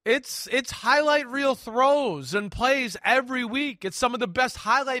 it's highlight reel throws and plays every week. It's some of the best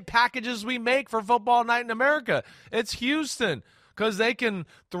highlight packages we make for Football Night in America. It's Houston because they can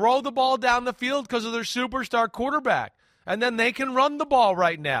throw the ball down the field because of their superstar quarterback, and then they can run the ball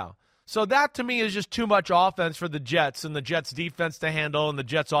right now. So that, to me, is just too much offense for the Jets and the Jets' defense to handle and the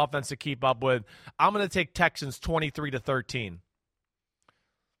Jets' offense to keep up with. I'm going to take Texans 23-13.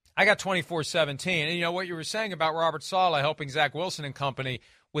 I got 24-17. And you know what you were saying about Robert Saleh helping Zach Wilson and company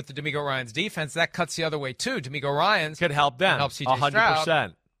with the DeMeco Ryans defense, that cuts the other way too. DeMeco Ryans could help them. Help CJ 100%.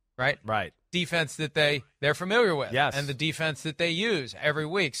 Stroud, right? Defense that they're familiar with. Yes. And the defense that they use every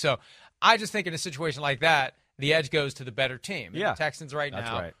week. So I just think in a situation like that, the edge goes to the better team. Yeah. The Texans right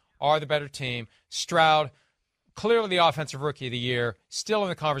now right. are the better team. Stroud, clearly the offensive rookie of the year, still in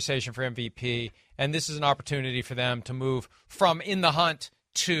the conversation for MVP, and this is an opportunity for them to move from in the hunt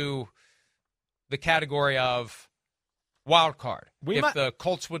to the category of wild card. If the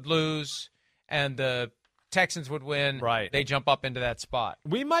Colts would lose and the Texans would win, right, they jump up into that spot.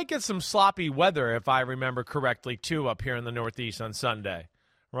 We might get some sloppy weather, if I remember correctly, too, up here in the Northeast on Sunday.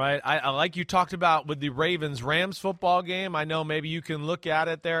 Right, I like you talked about with the Ravens-Rams football game. I know maybe you can look at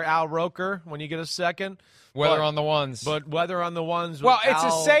it there, Al Roker, when you get a second. Weather on the ones. But weather on the ones. Well, it's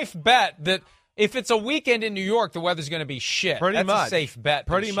a safe bet that if it's a weekend in New York, the weather's going to be shit. Pretty much. That's a safe bet.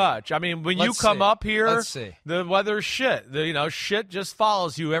 Pretty much. I mean, when you come up here, the weather's shit. Shit just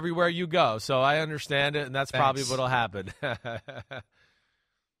follows you everywhere you go. So I understand it, and that's probably what'll happen.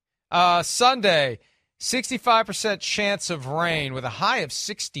 Sunday. 65% chance of rain with a high of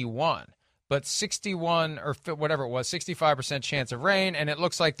 61, but 61 or whatever it was, 65% chance of rain, and it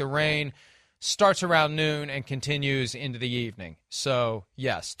looks like the rain starts around noon and continues into the evening. So,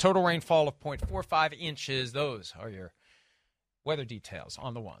 yes, total rainfall of 0.45 inches. Those are your weather details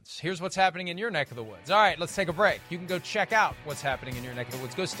on the ones. Here's what's happening in your neck of the woods. All right, let's take a break. You can go check out what's happening in your neck of the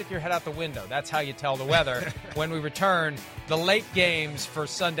woods. Go stick your head out the window. That's how you tell the weather. When we return, the late games for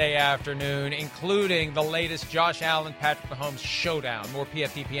Sunday afternoon, including the latest Josh Allen, Patrick Mahomes showdown. More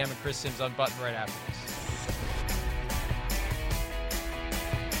PFTPM and Chris Sims Unbuttoned right after this.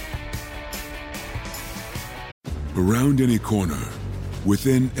 Around any corner,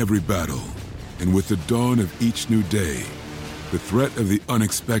 within every battle, and with the dawn of each new day, the threat of the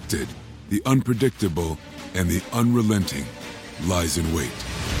unexpected, the unpredictable, and the unrelenting lies in wait.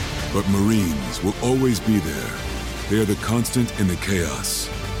 But Marines will always be there. They are the constant in the chaos.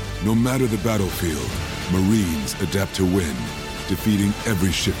 No matter the battlefield, Marines adapt to win, defeating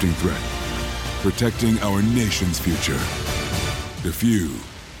every shifting threat, protecting our nation's future. The few,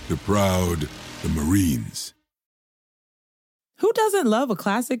 the proud, the Marines. Who doesn't love a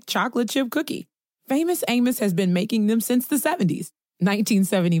classic chocolate chip cookie? Famous Amos has been making them since the 70s,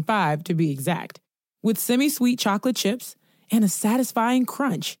 1975 to be exact. With semi-sweet chocolate chips and a satisfying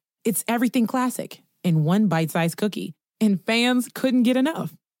crunch, it's everything classic in one bite-sized cookie, and fans couldn't get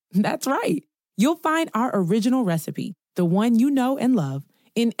enough. That's right. You'll find our original recipe, the one you know and love,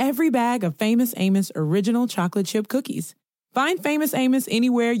 in every bag of Famous Amos original chocolate chip cookies. Find Famous Amos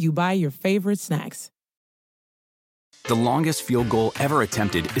anywhere you buy your favorite snacks. The longest field goal ever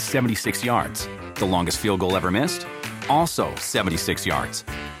attempted is 76 yards. The longest field goal ever missed? Also 76 yards.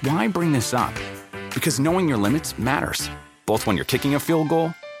 Why bring this up? Because knowing your limits matters, both when you're kicking a field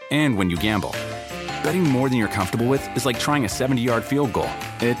goal and when you gamble. Betting more than you're comfortable with is like trying a 70-yard field goal.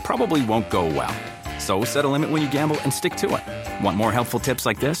 It probably won't go well. So set a limit when you gamble and stick to it. Want more helpful tips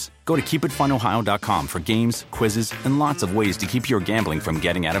like this? Go to keepitfunohio.com for games, quizzes, and lots of ways to keep your gambling from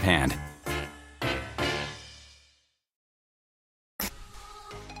getting out of hand.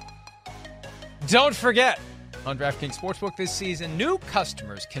 Don't forget, on DraftKings Sportsbook this season, new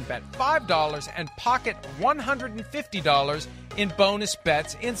customers can bet $5 and pocket $150 in bonus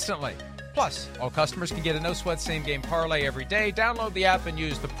bets instantly. Plus, all customers can get a no-sweat same-game parlay every day. Download the app and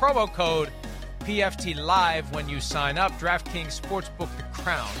use the promo code PFTLive when you sign up. DraftKings Sportsbook, the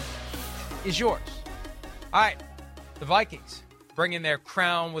crown is yours. All right, The Vikings bringing their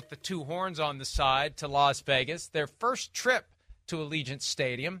crown with the two horns on the side to Las Vegas, their first trip to Allegiant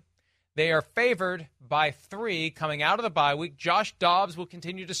Stadium. They are favored by 3 coming out of the bye week. Josh Dobbs will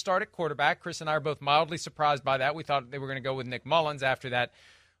continue to start at quarterback. Chris and I are both mildly surprised by that. We thought they were going to go with Nick Mullins after that,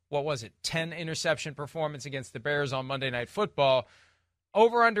 10 interception performance against the Bears on Monday Night Football.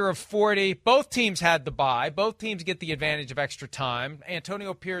 Over under of 40. Both teams had the bye. Both teams get the advantage of extra time.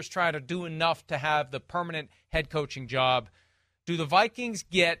 Antonio Pierce trying to do enough to have the permanent head coaching job. Do the Vikings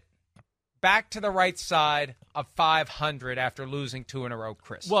get back to the right side of 500 after losing 2 in a row,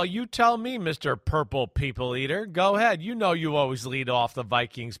 Chris? Well, you tell me, Mr. Purple People Eater. Go ahead. You know you always lead off the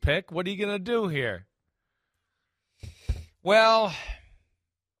Vikings pick. What are you going to do here? Well,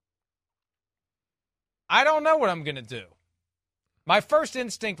 I don't know what I'm going to do. My first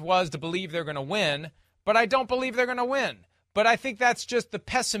instinct was to believe they're going to win, but I don't believe they're going to win. But I think that's just the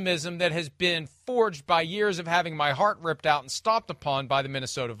pessimism that has been forged by years of having my heart ripped out and stomped upon by the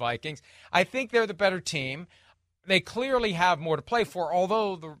Minnesota Vikings. I think they're the better team. They clearly have more to play for,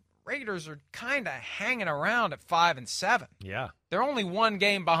 although the Raiders are kind of hanging around at 5-7. Yeah. They're only one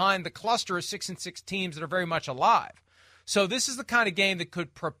game behind the cluster of 6-6 teams that are very much alive. So this is the kind of game that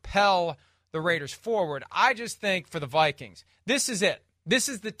could propel the Raiders forward. I just think for the Vikings, this is it. This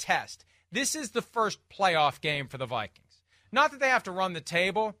is the test. This is the first playoff game for the Vikings. Not that they have to run the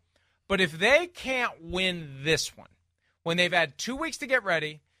table, but if they can't win this one, when they've had 2 weeks to get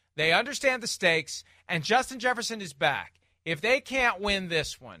ready, they understand the stakes, and Justin Jefferson is back. If they can't win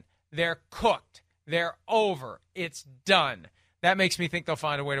this one, they're cooked. They're over. It's done. That makes me think they'll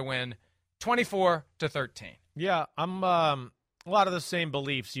find a way to win 24-13. Yeah, I'm a lot of the same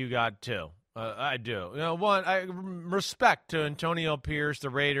beliefs you got, too. I do. I respect to Antonio Pierce, the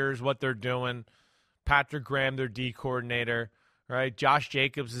Raiders, what they're doing. Patrick Graham, their D coordinator, right? Josh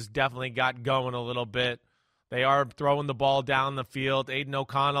Jacobs has definitely got going a little bit. They are throwing the ball down the field. Aiden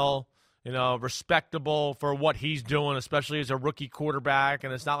O'Connell, respectable for what he's doing, especially as a rookie quarterback,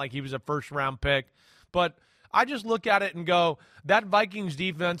 and it's not like he was a first-round pick. But I just look at it and go, that Vikings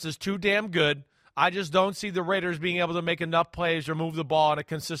defense is too damn good. I just don't see the Raiders being able to make enough plays or move the ball on a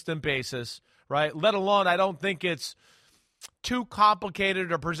consistent basis, right? Let alone I don't think it's too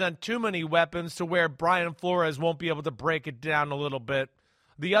complicated or present too many weapons to where Brian Flores won't be able to break it down a little bit.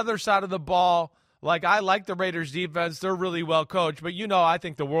 The other side of the ball, I like the Raiders defense. They're really well coached, but I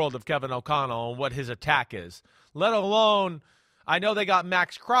think the world of Kevin O'Connell and what his attack is. Let alone, I know they got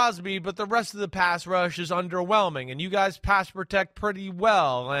Max Crosby, but the rest of the pass rush is underwhelming, and you guys pass protect pretty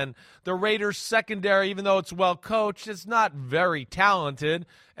well. And the Raiders secondary, even though it's well coached, it's not very talented.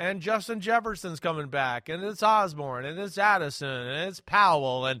 And Justin Jefferson's coming back, and it's Osborne, and it's Addison, and it's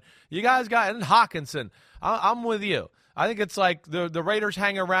Powell, and you guys got and Hawkinson. I'm with you. I think it's like the Raiders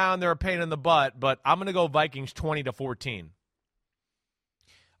hang around, they're a pain in the butt, but I'm going to go Vikings 20-14.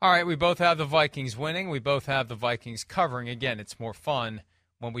 All right, we both have the Vikings winning. We both have the Vikings covering. Again, it's more fun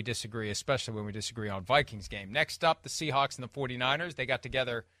when we disagree, especially when we disagree on Vikings game. Next up, the Seahawks and the 49ers. They got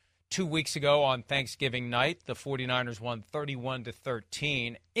together 2 weeks ago on Thanksgiving night. The 49ers won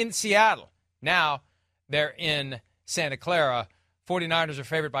 31-13 in Seattle. Now they're in Santa Clara. 49ers are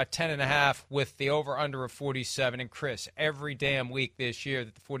favored by 10.5 with the over-under of 47. And, Chris, every damn week this year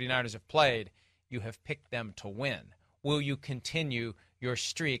that the 49ers have played, you have picked them to win. Will you continue your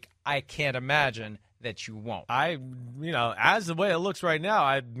streak? I can't imagine that you won't. As the way it looks right now,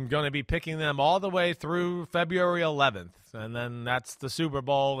 I'm going to be picking them all the way through February 11th. And then that's the Super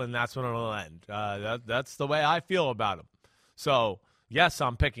Bowl, and that's when it'll end. That's the way I feel about them. So, yes,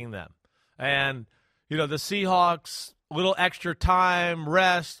 I'm picking them. And, the Seahawks, little extra time,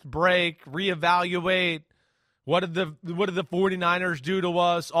 rest, break, reevaluate. What did the 49ers do to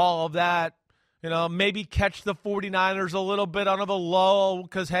us? All of that. Maybe catch the 49ers a little bit out of a lull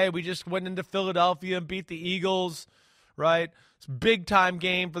because, hey, we just went into Philadelphia and beat the Eagles, right? It's a big-time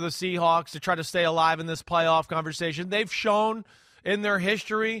game for the Seahawks to try to stay alive in this playoff conversation. They've shown in their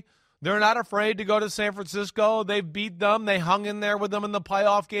history they're not afraid to go to San Francisco. They've beat them. They hung in there with them in the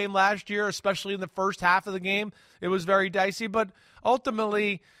playoff game last year, especially in the first half of the game. It was very dicey, but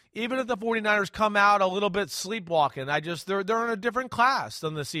ultimately, even if the 49ers come out a little bit sleepwalking, they're in a different class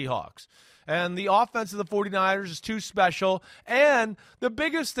than the Seahawks. And the offense of the 49ers is too special. And the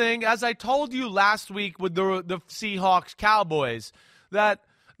biggest thing, as I told you last week with the Seahawks Cowboys, that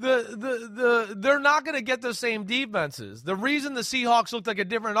they're not going to get the same defenses. The reason the Seahawks looked like a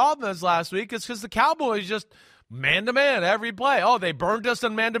different offense last week is because the Cowboys just man-to-man every play. Oh, they burned us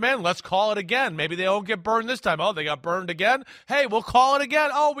on man-to-man. Let's call it again. Maybe they don't get burned this time. Oh, they got burned again. Hey, we'll call it again.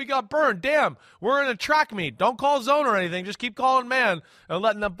 Oh, we got burned. Damn, we're in a track meet. Don't call zone or anything. Just keep calling man and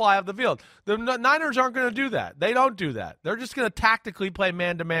letting them fly off the field. The Niners aren't going to do that. They don't do that. They're just going to tactically play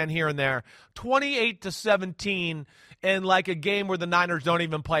man-to-man here and there. 28-17 in like a game where the Niners don't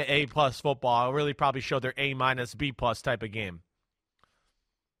even play A-plus football. It'll really probably show their A-minus, B-plus type of game.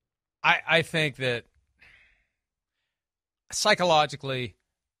 I think that psychologically,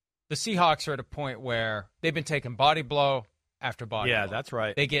 the Seahawks are at a point where they've been taking body blow after body blow. Yeah, that's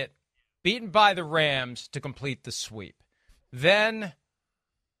right. They get beaten by the Rams to complete the sweep. Then,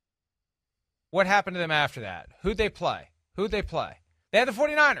 what happened to them after that? Who'd they play? They had the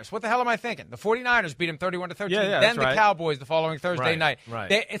 49ers. What the hell am I thinking? The 49ers beat them 31-13. Then the Cowboys the following Thursday night.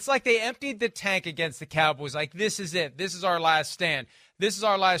 Right. It's like they emptied the tank against the Cowboys. Like, this is it. This is our last stand. This is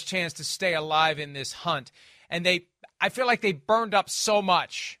our last chance to stay alive in this hunt. And I feel like they burned up so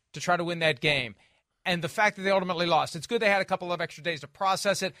much to try to win that game. And the fact that they ultimately lost, it's good they had a couple of extra days to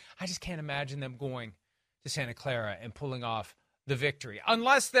process it. I just can't imagine them going to Santa Clara and pulling off the victory.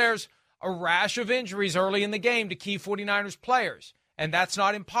 Unless there's a rash of injuries early in the game to key 49ers players. And that's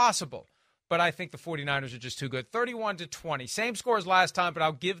not impossible. But I think the 49ers are just too good. 31-20. Same score as last time, but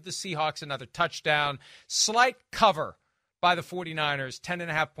I'll give the Seahawks another touchdown. Slight cover by the 49ers.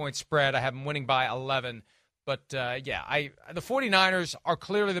 10.5-point spread. I have them winning by 11. But, the 49ers are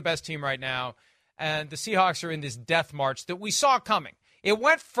clearly the best team right now, and the Seahawks are in this death march that we saw coming. It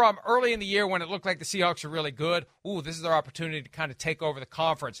went from early in the year when it looked like the Seahawks were really good. Ooh, this is their opportunity to kind of take over the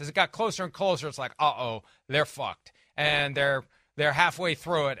conference. As it got closer and closer, it's like, uh-oh, they're fucked. And they're halfway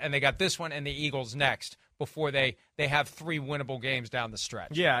through it, and they got this one and the Eagles next before they have 3 winnable games down the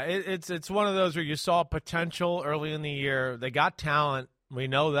stretch. Yeah, it's one of those where you saw potential early in the year. They got talent. We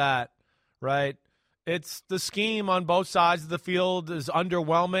know that, right? It's the scheme on both sides of the field is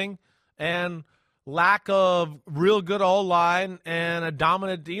underwhelming, and lack of real good O-line and a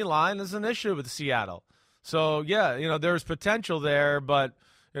dominant D-line is an issue with Seattle. So, yeah, there's potential there, but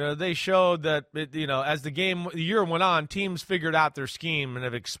they showed that, as the year went on, teams figured out their scheme and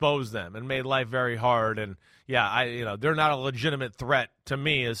have exposed them and made life very hard. And, they're not a legitimate threat to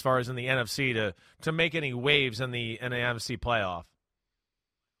me as far as in the NFC to make any waves in the NFC playoff.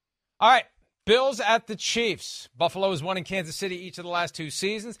 All right. Bills at the Chiefs. Buffalo has won in Kansas City each of the last 2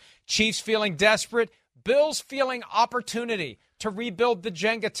 seasons. Chiefs feeling desperate. Bills feeling opportunity to rebuild the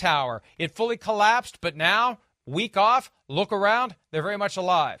Jenga tower. It fully collapsed, but now, week off, look around, they're very much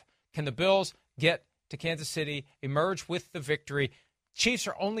alive. Can the Bills get to Kansas City, emerge with the victory? Chiefs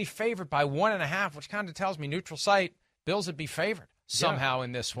are only favored by 1.5, which kind of tells me neutral site. Bills would be favored somehow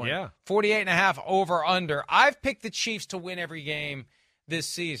in this one. Yeah. 48.5 over under. I've picked the Chiefs to win every game this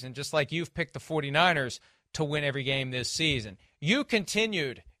season, just like you've picked the 49ers to win every game this season. You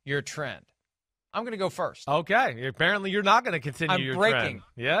continued your trend. I'm going to go first. Okay. Apparently you're not going to continue your trend.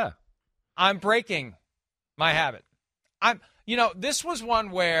 Yeah. I'm breaking my habit. This was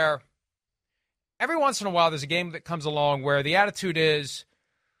one where every once in a while there's a game that comes along where the attitude is,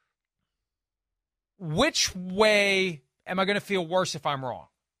 which way am I going to feel worse if I'm wrong?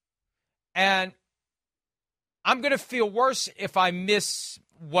 And I'm going to feel worse if I miss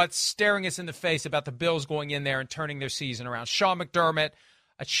what's staring us in the face about the Bills going in there and turning their season around. Sean McDermott,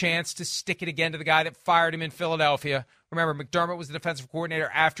 a chance to stick it again to the guy that fired him in Philadelphia. Remember, McDermott was the defensive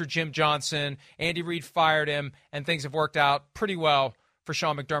coordinator after Jim Johnson. Andy Reid fired him, and things have worked out pretty well for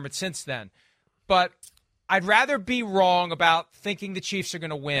Sean McDermott since then. But I'd rather be wrong about thinking the Chiefs are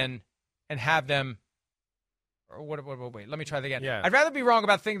going to win and have them – wait, let me try that again. Yeah. I'd rather be wrong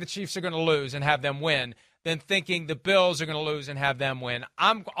about thinking the Chiefs are going to lose and have them win than thinking the Bills are going to lose and have them win.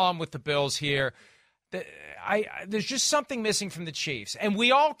 I'm on with the Bills here. There's just something missing from the Chiefs. And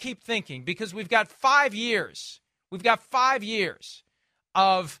we all keep thinking, because we've got 5 years. We've got 5 years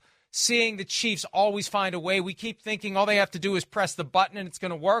of seeing the Chiefs always find a way. We keep thinking all they have to do is press the button and it's going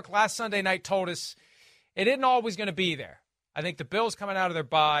to work. Last Sunday night told us it isn't always going to be there. I think the Bills coming out of their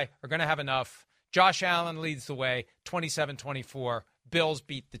bye are going to have enough. Josh Allen leads the way, 27-24. Bills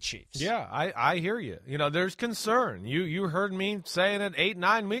beat the Chiefs. Yeah, I hear you. There's concern. You heard me saying it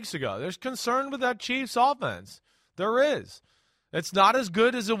 8-9 weeks ago. There's concern with that Chiefs offense. There is. It's not as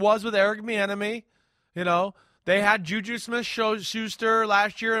good as it was with Eric Bieniemy. They had Juju Smith-Schuster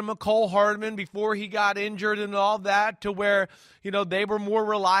last year and McCole Hardman before he got injured and all that, to where, they were more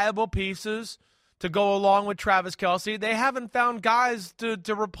reliable pieces to go along with Travis Kelce. They haven't found guys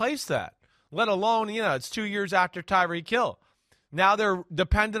to replace that, let alone, it's 2 years after Tyreek Hill. Now they're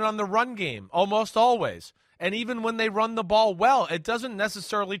dependent on the run game almost always. And even when they run the ball well, it doesn't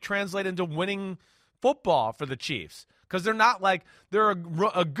necessarily translate into winning football for the Chiefs because they're not like they're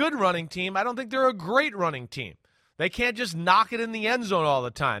a good running team. I don't think they're a great running team. They can't just knock it in the end zone all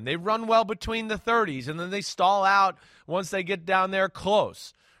the time. They run well between the 30s, and then they stall out once they get down there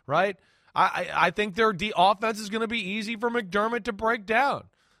close, right? I think their offense is going to be easy for McDermott to break down.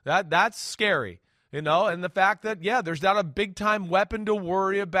 That's scary, and the fact that, there's not a big-time weapon to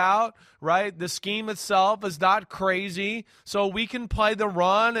worry about, right? The scheme itself is not crazy, so we can play the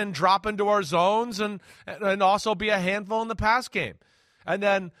run and drop into our zones and also be a handful in the pass game. And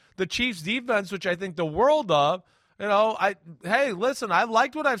then the Chiefs' defense, which I think the world of, hey, listen, I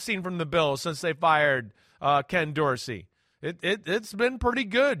liked what I've seen from the Bills since they fired Ken Dorsey. It's been pretty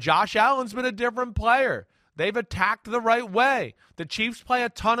good. Josh Allen's been a different player. They've attacked the right way. The Chiefs play a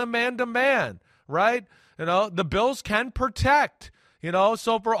ton of man-to-man, right? The Bills can protect,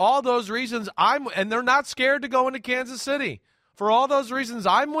 So for all those reasons, and they're not scared to go into Kansas City. For all those reasons,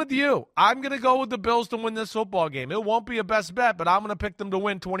 I'm with you. I'm going to go with the Bills to win this football game. It won't be a best bet, but I'm going to pick them to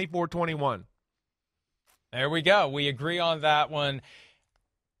win 24-21. There we go. We agree on that one.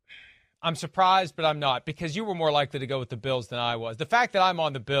 I'm surprised, but I'm not, because you were more likely to go with the Bills than I was. The fact that I'm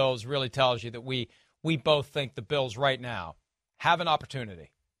on the Bills really tells you that we both think the Bills right now have an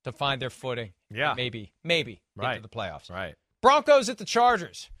opportunity to find their footing. Yeah. Maybe right. into the playoffs. Right. Broncos at the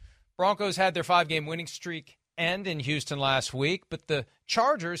Chargers. Broncos had their 5-game winning streak end in Houston last week, but the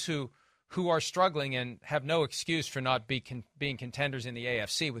Chargers, who are struggling and have no excuse for not being contenders in the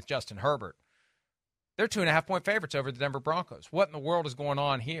AFC with Justin Herbert, they're 2.5-point favorites over the Denver Broncos. What in the world is going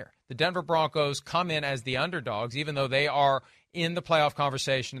on here? The Denver Broncos come in as the underdogs, even though they are in the playoff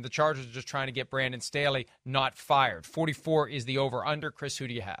conversation, and the Chargers are just trying to get Brandon Staley not fired. 44 is the over-under. Chris, who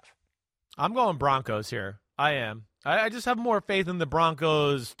do you have? I'm going Broncos here. I am. I just have more faith in the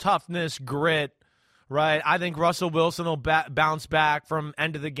Broncos' toughness, grit, right? I think Russell Wilson will bounce back from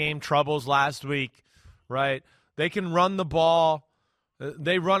end-of-the-game troubles last week, right? They can run the ball.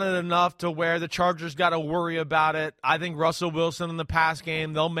 They run it enough to where the Chargers got to worry about it. I think Russell Wilson in the pass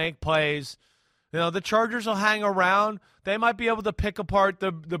game, they'll make plays. The Chargers will hang around. They might be able to pick apart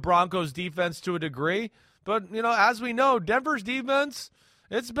the Broncos' defense to a degree. But, as we know, Denver's defense,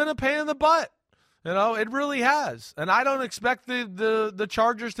 it's been a pain in the butt. It really has. And I don't expect the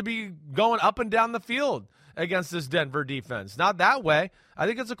Chargers to be going up and down the field against this Denver defense. Not that way. I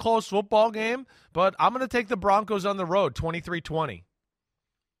think it's a close football game, but I'm going to take the Broncos on the road, 23-20.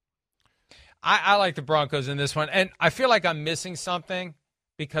 I like the Broncos in this one, and I feel like I'm missing something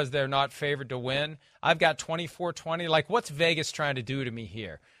because they're not favored to win. I've got 24-20. Like, what's Vegas trying to do to me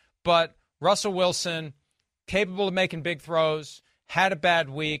here? But Russell Wilson, capable of making big throws, had a bad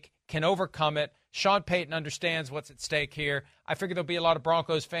week, can overcome it. Sean Payton understands what's at stake here. I figure there'll be a lot of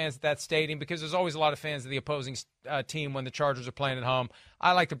Broncos fans at that stadium because there's always a lot of fans of the opposing team when the Chargers are playing at home.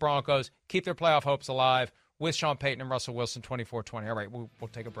 I like the Broncos. Keep their playoff hopes alive with Sean Payton and Russell Wilson, 24-20. All right, we'll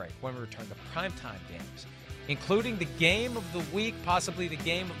take a break. When we return, the primetime games, including the game of the week, possibly the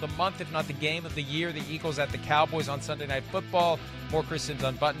game of the month, if not the game of the year, the Eagles at the Cowboys on Sunday Night Football. More Chris Sims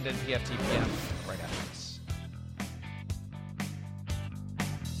Unbuttoned and PFTPM right after this.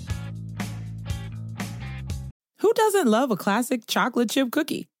 Who doesn't love a classic chocolate chip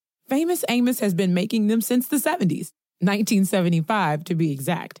cookie? Famous Amos has been making them since the 70s, 1975 to be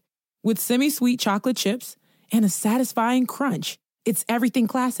exact. With semi-sweet chocolate chips and a satisfying crunch, it's everything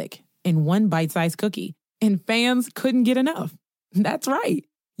classic in one bite-sized cookie, and fans couldn't get enough. That's right.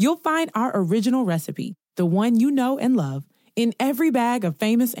 You'll find our original recipe, the one you know and love, in every bag of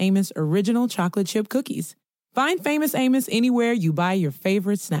Famous Amos original chocolate chip cookies. Find Famous Amos anywhere you buy your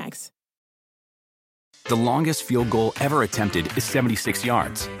favorite snacks. The longest field goal ever attempted is 76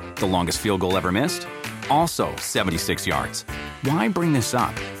 yards. The longest field goal ever missed? Also 76 yards. Why bring this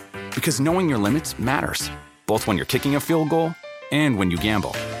up? Because knowing your limits matters, both when you're kicking a field goal and when you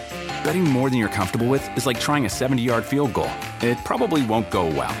gamble. Betting more than you're comfortable with is like trying a 70-yard field goal. It probably won't go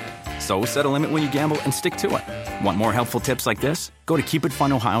well. So set a limit when you gamble and stick to it. Want more helpful tips like this? Go to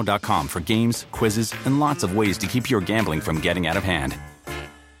keepitfunohio.com for games, quizzes, and lots of ways to keep your gambling from getting out of hand.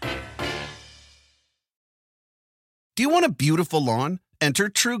 Do you want a beautiful lawn? Enter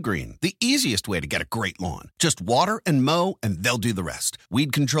TruGreen, the easiest way to get a great lawn. Just water and mow, and they'll do the rest.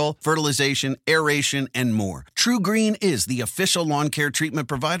 Weed control, fertilization, aeration, and more. TruGreen is the official lawn care treatment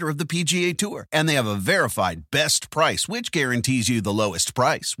provider of the PGA Tour, and they have a verified best price, which guarantees you the lowest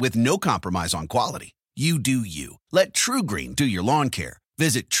price with no compromise on quality. You do you. Let TruGreen do your lawn care.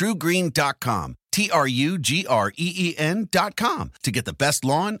 Visit TruGreen.com, TruGreen.com, to get the best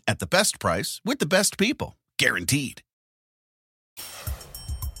lawn at the best price with the best people. Guaranteed.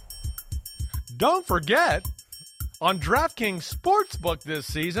 Don't forget, On DraftKings Sportsbook this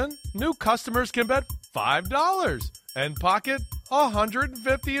season, new customers can bet $5 and pocket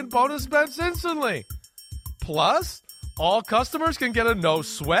 $150 in bonus bets instantly. Plus, all customers can get a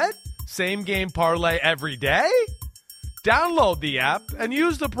no-sweat, same-game parlay every day. Download the app and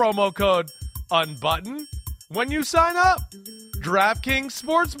use the promo code UNBUTTON when you sign up. DraftKings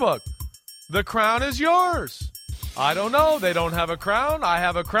Sportsbook. The crown is yours. I don't know. They don't have a crown. I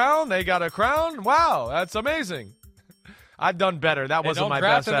have a crown. They got a crown. Wow, that's amazing. I've done better. That wasn't my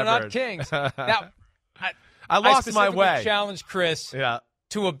best effort. They're not kings. Now, I lost my way. Challenged Chris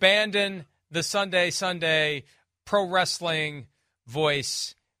to abandon the Sunday pro wrestling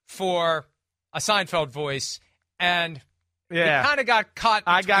voice for a Seinfeld voice, and he kind of got caught.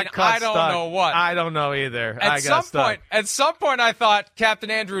 I got caught. I don't know what. I don't know either. At some point, I thought Captain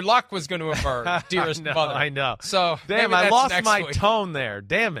Andrew Luck was going to emerge. Dearest mother. I know. So damn, I lost my tone there.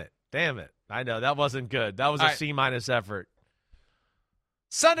 Damn it. I know that wasn't good. That was a C- effort.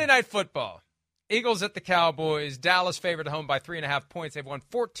 Sunday Night Football. Eagles at the Cowboys. Dallas favored at home by 3.5 points. They've won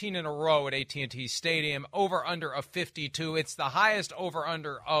 14 in a row at AT&T Stadium. Over-under of 52. It's the highest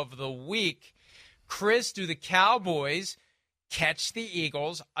over-under of the week. Chris, do the Cowboys catch the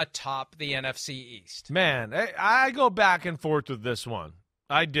Eagles atop the NFC East? Man, I go back and forth with this one.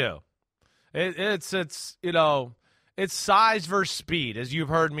 I do. It's size versus speed, as you've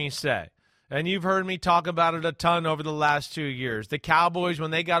heard me say. And you've heard me talk about it a ton over the last 2 years. The Cowboys,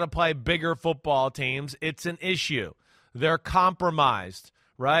 when they got to play bigger football teams, it's an issue. They're compromised,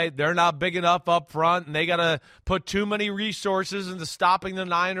 right? They're not big enough up front, and they got to put too many resources into stopping the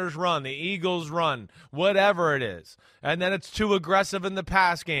Niners run, the Eagles run, whatever it is. And then it's too aggressive in the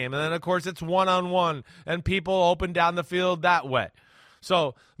pass game. And then, of course, it's one-on-one, and people open down the field that way.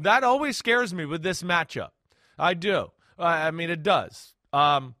 So that always scares me with this matchup. I do. It does.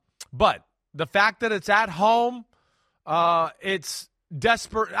 But the fact that it's at home, it's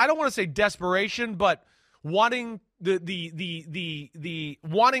desperate. I don't want to say desperation, but wanting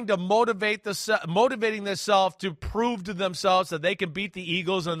wanting to motivating themselves to prove to themselves that they can beat the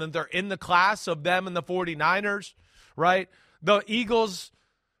Eagles and that they're in the class of them and the 49ers, right? The Eagles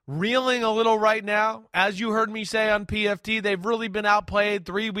reeling a little right now. As you heard me say on PFT, they've really been outplayed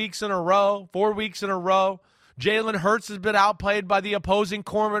 3 weeks in a row, 4 weeks in a row. Jalen Hurts has been outplayed by the opposing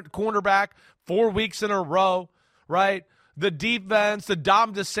cornerback 4 weeks in a row, right? The defense, the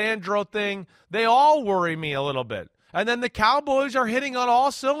Dom DeSandro thing, they all worry me a little bit. And then the Cowboys are hitting on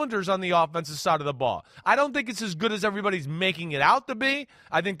all cylinders on the offensive side of the ball. I don't think it's as good as everybody's making it out to be.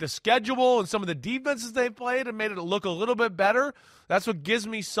 I think the schedule and some of the defenses they played have made it look a little bit better. That's what gives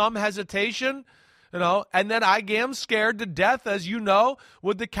me some hesitation. And then I am scared to death, as you know,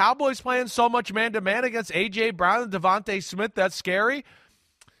 with the Cowboys playing so much man-to-man against A.J. Brown and Devontae Smith. That's scary.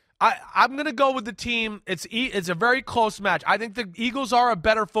 I'm going to go with the team. It's a very close match. I think the Eagles are a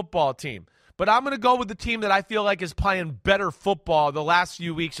better football team. But I'm going to go with the team that I feel like is playing better football the last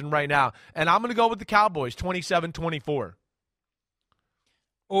few weeks and right now. And I'm going to go with the Cowboys, 27-24.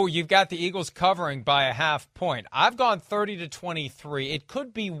 Oh, you've got the Eagles covering by a half point. I've gone 30-23. It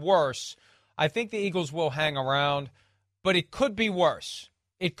could be worse. I think the Eagles will hang around, but it could be worse.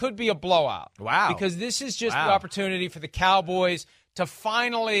 It could be a blowout. Wow. Because this is just the opportunity for the Cowboys to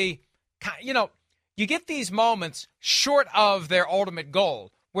finally, you get these moments short of their ultimate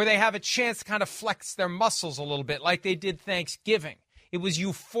goal where they have a chance to kind of flex their muscles a little bit like they did Thanksgiving. It was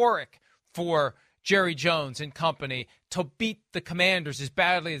euphoric for Jerry Jones and company to beat the Commanders as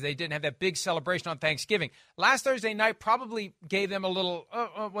badly as they did and have that big celebration on Thanksgiving. Last Thursday night probably gave them a little,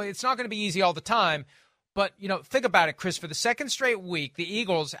 well, it's not going to be easy all the time. But, think about it, Chris. For the second straight week, the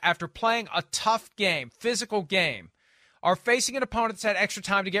Eagles, after playing a tough game, physical game, are facing an opponent that's had extra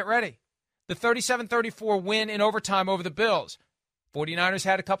time to get ready. The 37-34 win in overtime over the Bills. 49ers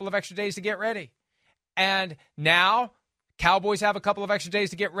had a couple of extra days to get ready. And now Cowboys have a couple of extra days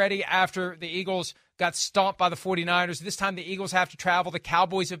to get ready after the Eagles got stomped by the 49ers. This time the Eagles have to travel. The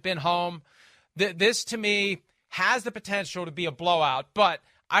Cowboys have been home. This, to me, has the potential to be a blowout, but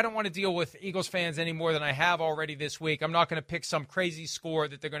I don't want to deal with Eagles fans any more than I have already this week. I'm not going to pick some crazy score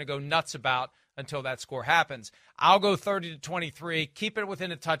that they're going to go nuts about until that score happens. I'll go 30-23, keep it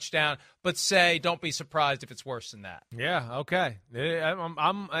within a touchdown, but say don't be surprised if it's worse than that. Yeah, okay.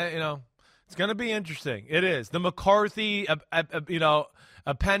 It's going to be interesting. It is. The McCarthy,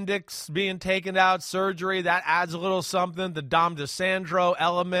 appendix being taken out, surgery, that adds a little something. The Dom DeSandro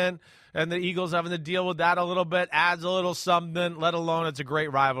element and the Eagles having to deal with that a little bit adds a little something, let alone it's a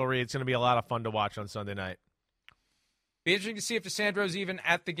great rivalry. It's going to be a lot of fun to watch on Sunday night. Be interesting to see if DeSandro's even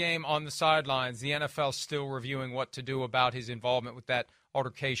at the game on the sidelines. The NFL's still reviewing what to do about his involvement with that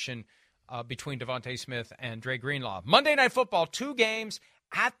altercation between Devontae Smith and Dre Greenlaw. Monday Night Football, 2 games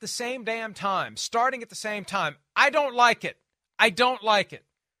at the same damn time, starting at the same time. I don't like it. I don't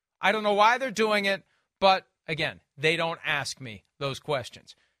know why they're doing it, but again, they don't ask me those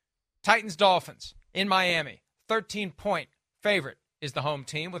questions. Titans-Dolphins in Miami, 13-point favorite is the home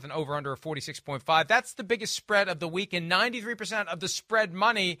team with an over-under of 46.5. That's the biggest spread of the week, and 93% of the spread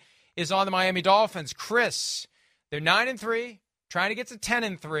money is on the Miami Dolphins. Chris, they're 9-3, trying to get to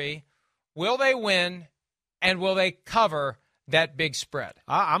 10-3. Will they win, and will they cover that big spread?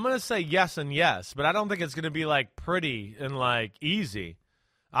 I'm going to say yes and yes, but I don't think it's going to be, pretty and, easy.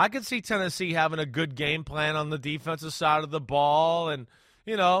 I could see Tennessee having a good game plan on the defensive side of the ball and,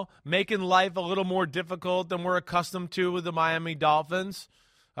 making life a little more difficult than we're accustomed to with the Miami Dolphins.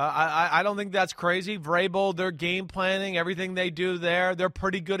 I don't think that's crazy. Vrabel, their game planning, everything they do there, they're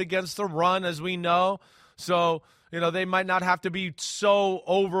pretty good against the run, as we know. So, they might not have to be so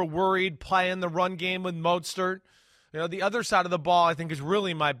over-worried playing the run game with Mostert. The other side of the ball, I think, is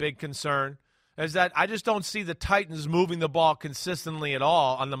really my big concern, is that I just don't see the Titans moving the ball consistently at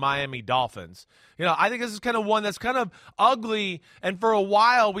all on the Miami Dolphins. I think this is kind of one that's kind of ugly, and for a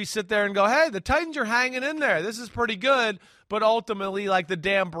while we sit there and go, hey, the Titans are hanging in there. This is pretty good, but ultimately, the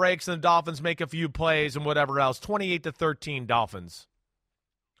dam breaks and the Dolphins make a few plays and whatever else. 28-13 Dolphins.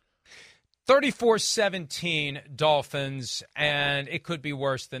 34-17 Dolphins, and it could be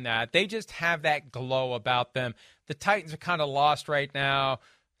worse than that. They just have that glow about them. The Titans are kind of lost right now.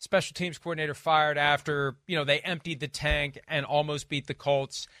 Special teams coordinator fired after, they emptied the tank and almost beat the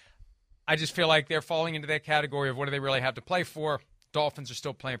Colts. I just feel like they're falling into that category of what do they really have to play for. Dolphins are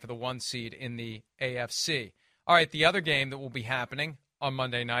still playing for the 1 seed in the AFC. All right, the other game that will be happening on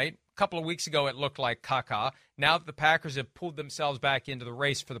Monday night. A couple of weeks ago, it looked like caca. Now that the Packers have pulled themselves back into the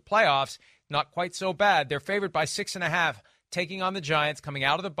race for the playoffs, not quite so bad. They're favored by 6.5, taking on the Giants, coming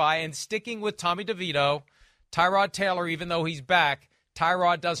out of the bye and sticking with Tommy DeVito. Tyrod Taylor, even though he's back,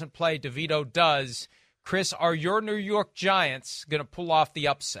 Tyrod doesn't play, DeVito does. Chris, are your New York Giants going to pull off the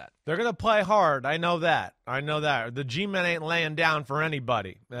upset? They're going to play hard. I know that. The G-men ain't laying down for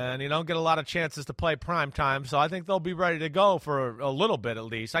anybody, and you don't get a lot of chances to play prime time, so I think they'll be ready to go for a little bit at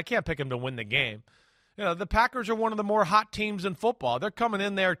least. I can't pick them to win the game. The Packers are one of the more hot teams in football. They're coming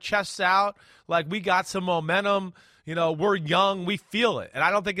in there chests out like we got some momentum. We're young. We feel it. And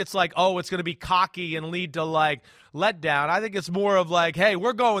I don't think it's it's going to be cocky and lead to, letdown. I think it's more of hey,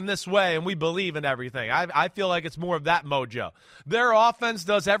 we're going this way and we believe in everything. I feel like it's more of that mojo. Their offense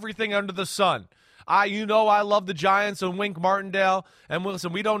does everything under the sun. I love the Giants and Wink Martindale. And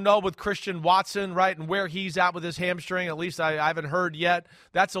listen, we don't know with Christian Watson, right, and where he's at with his hamstring. At least I haven't heard yet.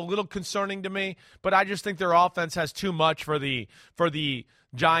 That's a little concerning to me. But I just think their offense has too much for the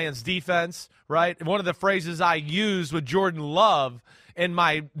Giants defense, right? And one of the phrases I used with Jordan Love in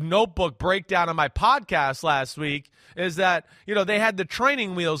my notebook breakdown on my podcast last week is that, they had the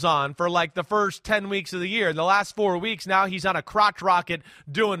training wheels on for the first 10 weeks of the year. In the last 4 weeks, now he's on a crotch rocket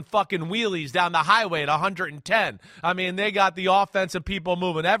doing fucking wheelies down the highway at 110. I mean, they got the offensive people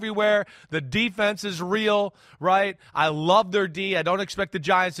moving everywhere. The defense is real, right? I love their D. I don't expect the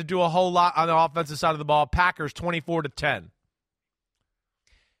Giants to do a whole lot on the offensive side of the ball. Packers 24-10.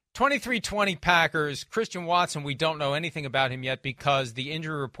 23-20 Packers. Christian Watson, we don't know anything about him yet because the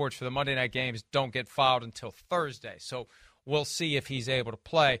injury reports for the Monday night games don't get filed until Thursday. So we'll see if he's able to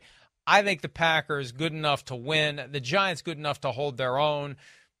play. I think the Packers good enough to win. The Giants good enough to hold their own.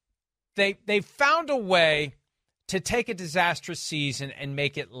 They've found a way to take a disastrous season and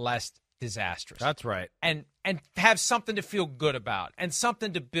make it less disastrous. That's right. And have something to feel good about and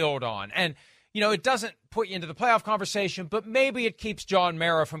something to build on. And it doesn't put you into the playoff conversation, but maybe it keeps John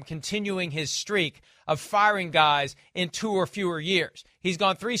Mara from continuing his streak of firing guys in 2 or fewer years. He's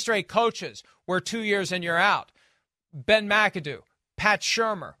gone 3 straight coaches where 2 years and you're out. Ben McAdoo, Pat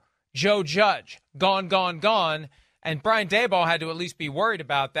Shurmur, Joe Judge, gone. And Brian Daboll had to at least be worried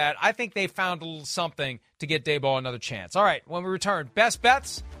about that. I think they found a little something to get Daboll another chance. All right, when we return, best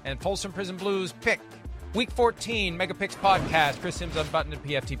bets and Folsom Prison Blues pick. Week 14, Mega Picks podcast. Chris Sims Unbuttoned at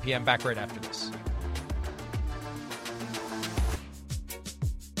PFTPM. Back right after this.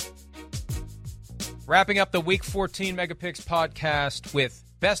 Wrapping up the Week 14 Mega Picks podcast with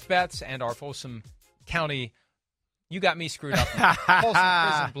best bets and our Folsom County. You got me screwed up. Folsom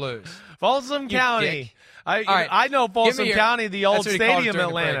Prison Blues. Folsom County. I know Folsom County, the old stadium in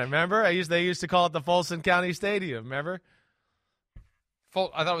Atlanta. Remember? They used to call it the Folsom County Stadium. Remember?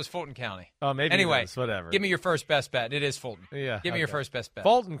 I thought it was Fulton County. Oh, maybe. Anyway, it is, whatever. Give me your first best bet. It is Fulton. Yeah. Give me your first best bet.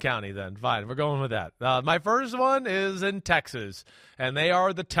 Fulton County, then. Fine. We're going with that. My first one is in Texas, and they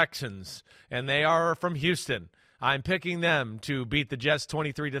are the Texans, and they are from Houston. I'm picking them to beat the Jets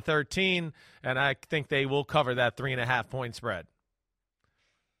 23-13, and I think they will cover that 3.5-point spread.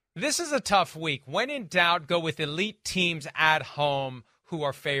 This is a tough week. When in doubt, go with elite teams at home who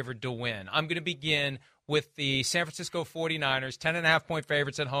are favored to win. I'm going to begin with the San Francisco 49ers, 10.5-point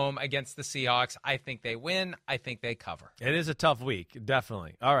favorites at home against the Seahawks. I think they win. I think they cover. It is a tough week,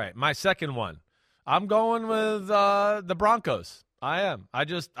 definitely. All right, my second one. I'm going with the Broncos. I am.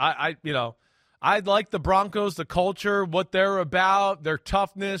 I like the Broncos, the culture, what they're about, their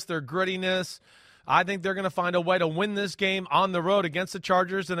toughness, their grittiness. I think they're going to find a way to win this game on the road against the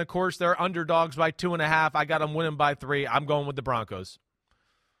Chargers, and, of course, they're underdogs by 2.5. I got them winning by 3. I'm going with the Broncos.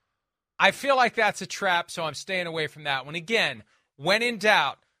 I feel like that's a trap, so I'm staying away from that one. Again, when in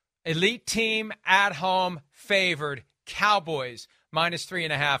doubt, elite team at home favored, Cowboys minus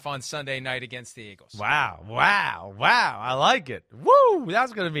 3.5 on Sunday night against the Eagles. Wow. I like it. Woo,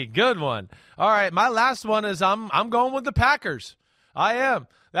 that's going to be a good one. All right, my last one is I'm going with the Packers. I am.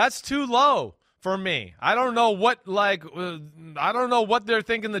 That's too low for me. I don't know what they're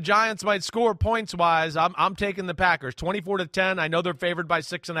thinking the Giants might score points-wise. I'm taking the Packers. 24-10. I know they're favored by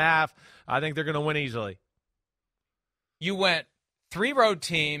 6.5. I think they're going to win easily. You went 3 road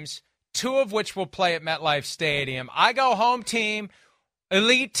teams, 2 of which will play at MetLife Stadium. I go home team,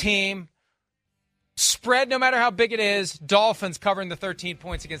 elite team, spread no matter how big it is, Dolphins covering the 13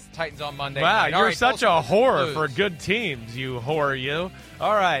 points against the Titans on Monday Wow, night. you're right, such a whore for good teams, you whore, you.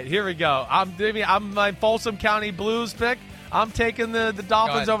 All right, here we go. I'm my Folsom County Blues pick. I'm taking the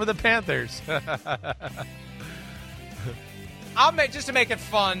Dolphins over the Panthers. Just to make it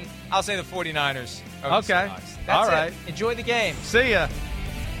fun, I'll say the 49ers. Okay. That's all right. it. Enjoy the game. See ya.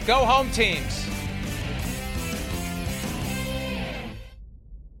 Go home teams.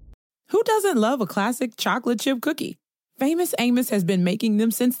 Who doesn't love a classic chocolate chip cookie? Famous Amos has been making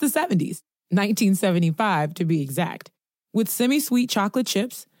them since the 70s, 1975 to be exact. With semi-sweet chocolate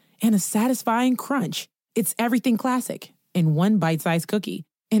chips and a satisfying crunch, it's everything classic in one bite-sized cookie,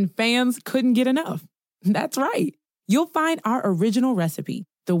 and fans couldn't get enough. That's right. You'll find our original recipe,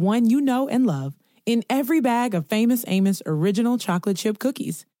 the one you know and love, in every bag of Famous Amos original chocolate chip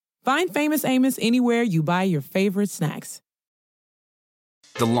cookies. Find Famous Amos anywhere you buy your favorite snacks.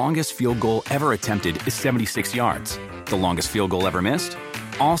 The longest field goal ever attempted is 76 yards. The longest field goal ever missed?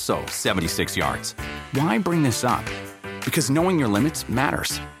 Also 76 yards. Why bring this up? Because knowing your limits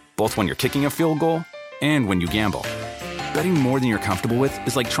matters, both when you're kicking a field goal and when you gamble. Betting more than you're comfortable with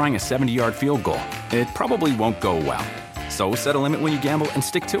is like trying a 70-yard field goal. It probably won't go well. So set a limit when you gamble and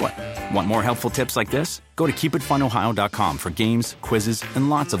stick to it. Want more helpful tips like this? Go to keepitfunohio.com for games, quizzes, and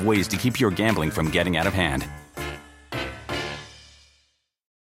lots of ways to keep your gambling from getting out of hand.